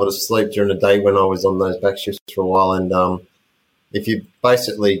being able to sleep during the day when I was on those back shifts for a while. And if you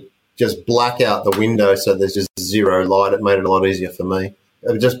basically just black out the window so there's just zero light, it made it a lot easier for me.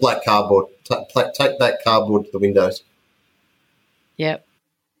 Just black cardboard. Take that cardboard to the windows. Yep.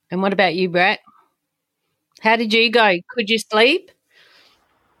 And what about you, Brett? How did you go? Could you sleep?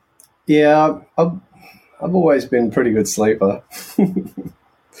 Yeah, I've always been a pretty good sleeper.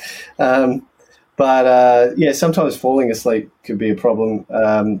 But sometimes falling asleep could be a problem.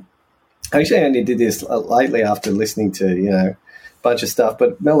 Actually, I only did this lately after listening to, a bunch of stuff.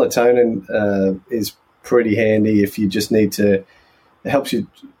 But melatonin is pretty handy if you just need to. It helps you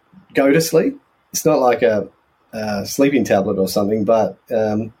go to sleep. It's not like a sleeping tablet or something, but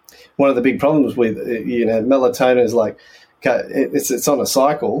one of the big problems with melatonin is like it's on a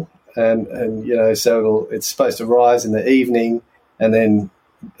cycle, and so it's supposed to rise in the evening and then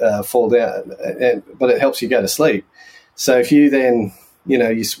fall down, but it helps you go to sleep. So if you then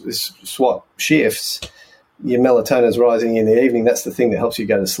you swap shifts, your melatonin is rising in the evening. That's the thing that helps you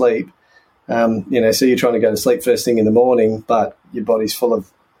go to sleep. So you're trying to go to sleep first thing in the morning, but your body's full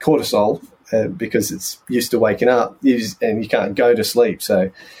of cortisol because it's used to waking up, and you can't go to sleep.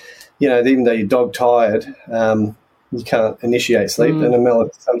 So, even though you're dog tired, you can't initiate sleep,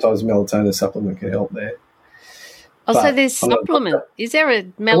 and sometimes a melatonin supplement can help there. So there's supplement. Is there a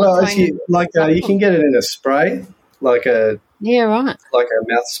melatonin? Well, you can get it in a spray, like a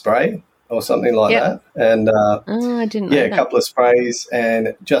mouth spray or something like that, and I didn't know that. A couple of sprays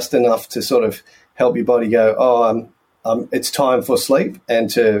and just enough to sort of help your body go, it's time for sleep and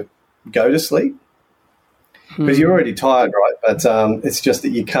to go to sleep, because you're already tired, right? But it's just that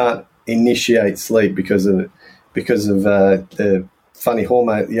you can't initiate sleep because of the funny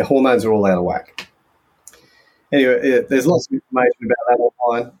hormone. Your hormones are all out of whack. Anyway, there's lots of information about that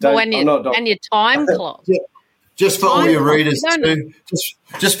online. And your time clock. Yeah. Just for all your readers too.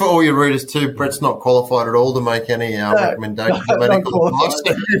 Just for all your readers too. Brett's not qualified at all to make any recommendations of medical advice.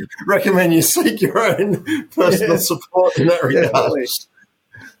 So we recommend you seek your own personal support in that regard.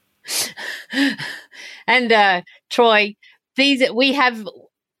 And Troy, we have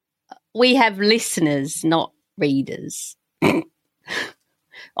listeners, not readers,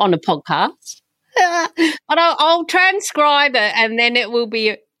 on a podcast. But I'll transcribe it, and then it will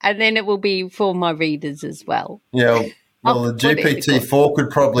be for my readers as well. Yeah. Well, the GPT-4 could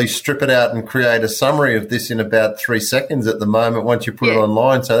probably strip it out and create a summary of this in about 3 seconds at the moment once you put it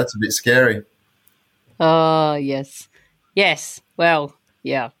online. So that's a bit scary. Oh, yes. Yes. Well,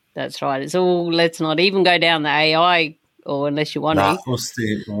 yeah, that's right. It's all. Let's not even go down the AI, or unless you want to. We'll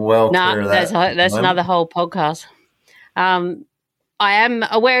stay clear of that. That's another whole podcast. I am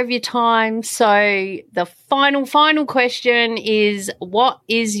aware of your time, so the final question is, what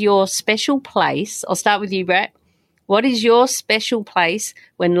is your special place? I'll start with you, Brett. What is your special place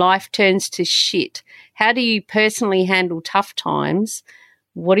when life turns to shit? How do you personally handle tough times?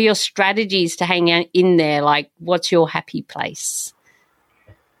 What are your strategies to hang out in there? Like, what's your happy place?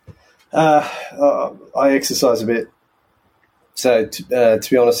 I exercise a bit. So, to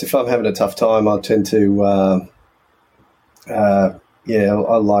be honest, if I'm having a tough time, I tend to...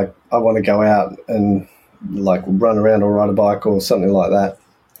 I want to go out and run around or ride a bike or something like that.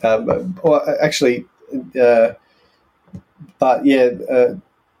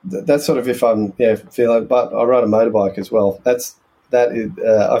 That's sort of if I'm feeling. But I ride a motorbike as well.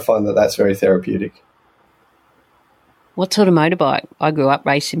 I find that's very therapeutic. What sort of motorbike? I grew up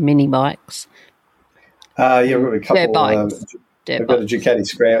racing mini bikes. We've got a couple. Dirt bikes. I've got a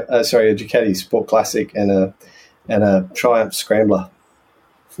Ducati Sport Classic and a Triumph Scrambler.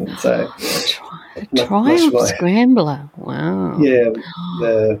 So, Triumph Scrambler. Wow. Yeah,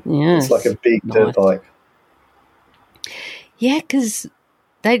 it's like a big dirt bike. Yeah, because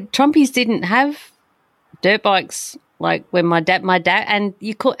Trumpies didn't have dirt bikes. Like when my dad, and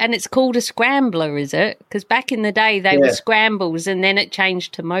it's called a scrambler, is it? Because back in the day they were scrambles, and then it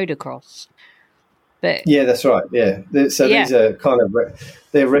changed to motocross. But yeah, that's right. Yeah, so these are kind of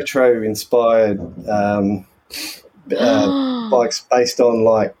they're retro inspired bikes based on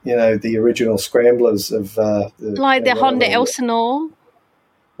the original scramblers of the Honda Elsinore.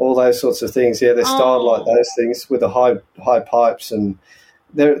 All those sorts of things. Yeah, they're styled like those things with the high pipes, and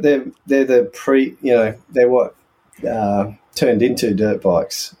they're they're what turned into dirt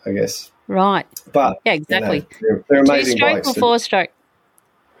bikes, I guess. Right. But yeah, exactly. They're amazing 2-stroke bikes. Or 4-stroke?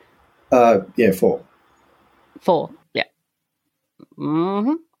 4. 4. Yeah.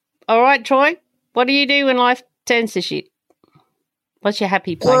 Mm-hmm. All right, Troy. What do you do when life turns to shit? What's your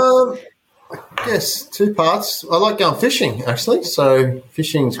happy place? Yes, 2 parts. I like going fishing, actually. So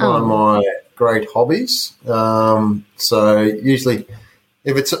fishing's one of my great hobbies. So usually,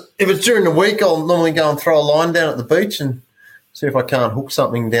 if it's during the week, I'll normally go and throw a line down at the beach and see if I can't hook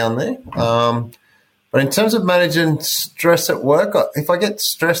something down there. But in terms of managing stress at work, if I get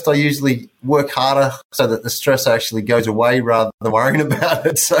stressed, I usually work harder so that the stress actually goes away rather than worrying about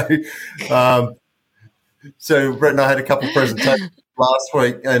it. So, Brett and I had a couple of presentations last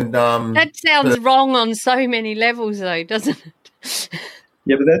week, and that sounds wrong on so many levels, though, doesn't it?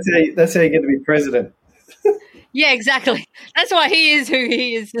 Yeah, but that's how you get to be president. Yeah, exactly. That's why he is who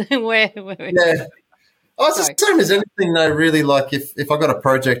he is. where yeah. It's the same as anything, though, really. Like if I got a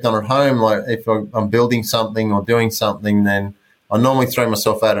project on at home, like if I'm building something or doing something, then I normally throw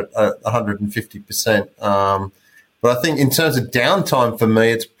myself out at 150%. But I think in terms of downtime for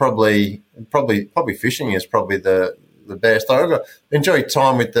me, it's probably fishing is probably the best. I enjoy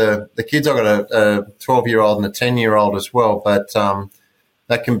time with the kids. I've got a 12-year-old and a 10-year-old as well, but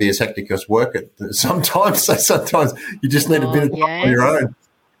that can be as hectic as work sometimes. So sometimes you just need a bit of time on your own.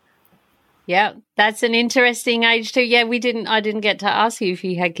 Yeah, that's an interesting age too. Yeah, I didn't get to ask you if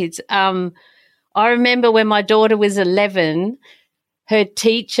you had kids. I remember when my daughter was 11, her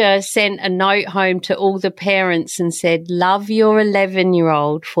teacher sent a note home to all the parents and said, "Love your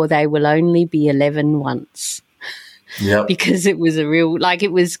 11-year-old, for they will only be 11 once." Yeah. Because it was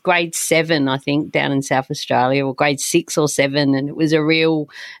it was grade 7, I think, down in South Australia, or grade 6 or 7, and it was and all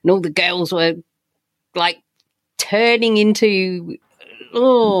the girls were like turning into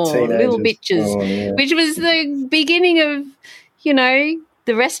little bitches, which was the beginning of,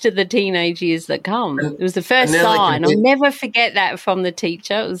 the rest of the teenage years that come. It was the first sign. I'll never forget that from the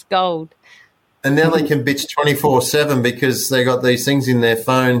teacher. It was gold. And now they can bitch 24/7 because they got these things in their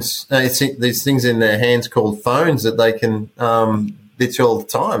phones, these things in their hands called phones that they can bitch all the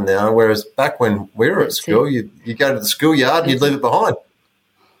time now. Whereas back when we were at school, you go to the schoolyard and you'd leave it behind.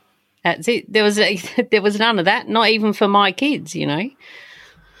 That's it. There was none of that, not even for my kids,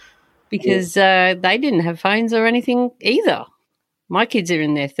 because they didn't have phones or anything either. My kids are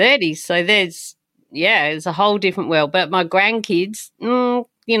in their 30s, so it's a whole different world. But my grandkids, 4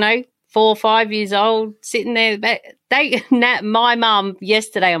 or 5 years old, sitting there. My mum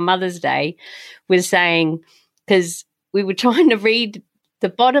yesterday on Mother's Day was saying, because we were trying to read the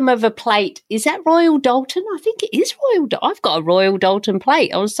bottom of a plate. Is that Royal Dalton? I think it is Royal Dalton. I've got a Royal Dalton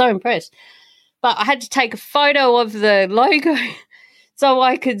plate. I was so impressed. But I had to take a photo of the logo so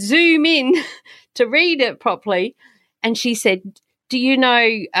I could zoom in to read it properly. And she said, do you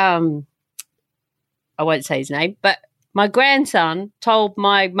know, I won't say his name, but my grandson told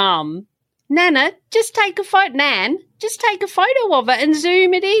my mum, Nan, just take a photo of it and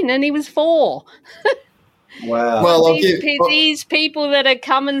zoom it in. And he was 4. Wow. Well, these people that are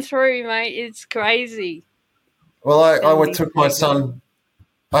coming through, mate, it's crazy. Well, I took my son.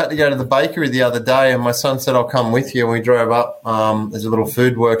 I had to go to the bakery the other day, and my son said, "I'll come with you." And we drove up. There's a little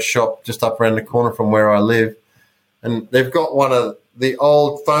food workshop just up around the corner from where I live, and they've got one of the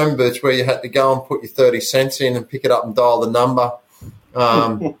old phone booths where you had to go and put your 30 cents in and pick it up and dial the number.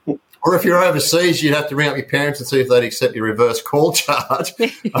 Or if you're overseas, you'd have to ring up your parents and see if they'd accept your reverse call charge.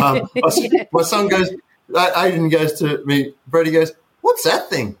 My son goes. Aiden goes to me, Brady goes, "What's that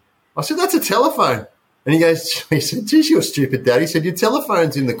thing?" I said, "That's a telephone." And he said, "Geez, you're stupid, Dad." He said, "Your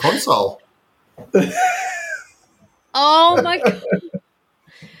telephone's in the console." Oh, my God.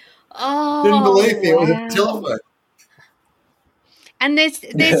 Oh, didn't believe me. It was a telephone. And there's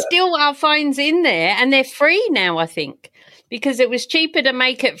still our phones in there, and they're free now, I think, because it was cheaper to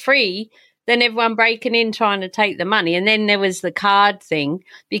make it free than everyone breaking in trying to take the money. And then there was the card thing,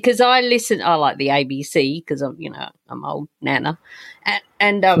 because I like the ABC because I'm old Nana.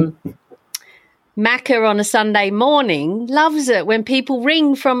 And Macca on a Sunday morning loves it when people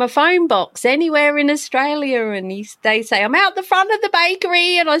ring from a phone box anywhere in Australia, and they say, I'm out the front of the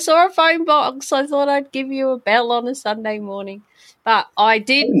bakery and I saw a phone box. I thought I'd give you a bell on a Sunday morning. But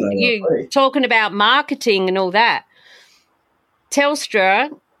you talking about marketing and all that. Telstra,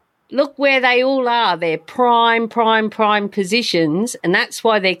 look where they all are. They're prime positions, and that's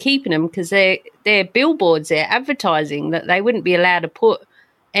why they're keeping them, because they're billboards, they're advertising that they wouldn't be allowed to put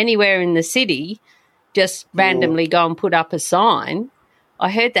anywhere in the city, just randomly go and put up a sign.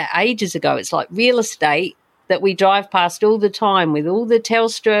 I heard that ages ago. It's like real estate that we drive past all the time with all the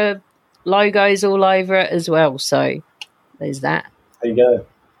Telstra logos all over it as well. So there's that. There you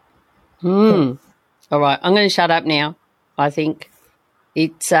go. All right, I'm going to shut up now. I think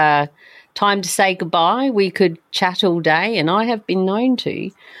it's time to say goodbye. We could chat all day, and I have been known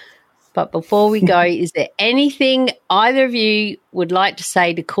to. But before we go, is there anything either of you would like to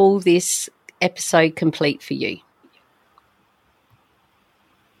say to call this episode complete for you?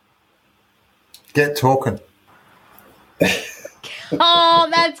 Get talking. Oh,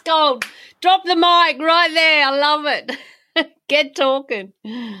 that's gold. Drop the mic right there. I love it. Get talking.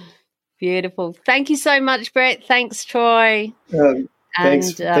 Beautiful. Thank you so much, Brett. Thanks, Troy.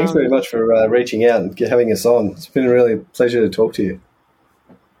 Thanks very much for reaching out and having us on. It's been a really pleasure to talk to you.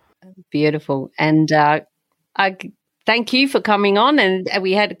 Beautiful. And I thank you for coming on. And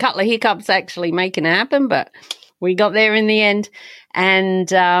we had a couple of hiccups actually making it happen, but we got there in the end.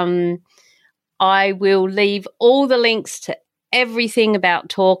 And I will leave all the links to everything about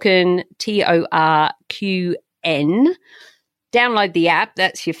Torqn, Torqn. Download the app.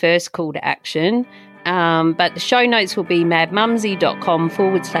 That's your first call to action. But the show notes will be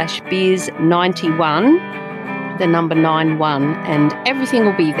madmumsy.com/beers91, the number 91, and everything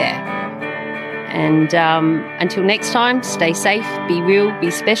will be there. And until next time, stay safe, be real,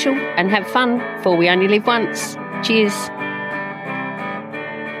 be special, and have fun, for we only live once. Cheers.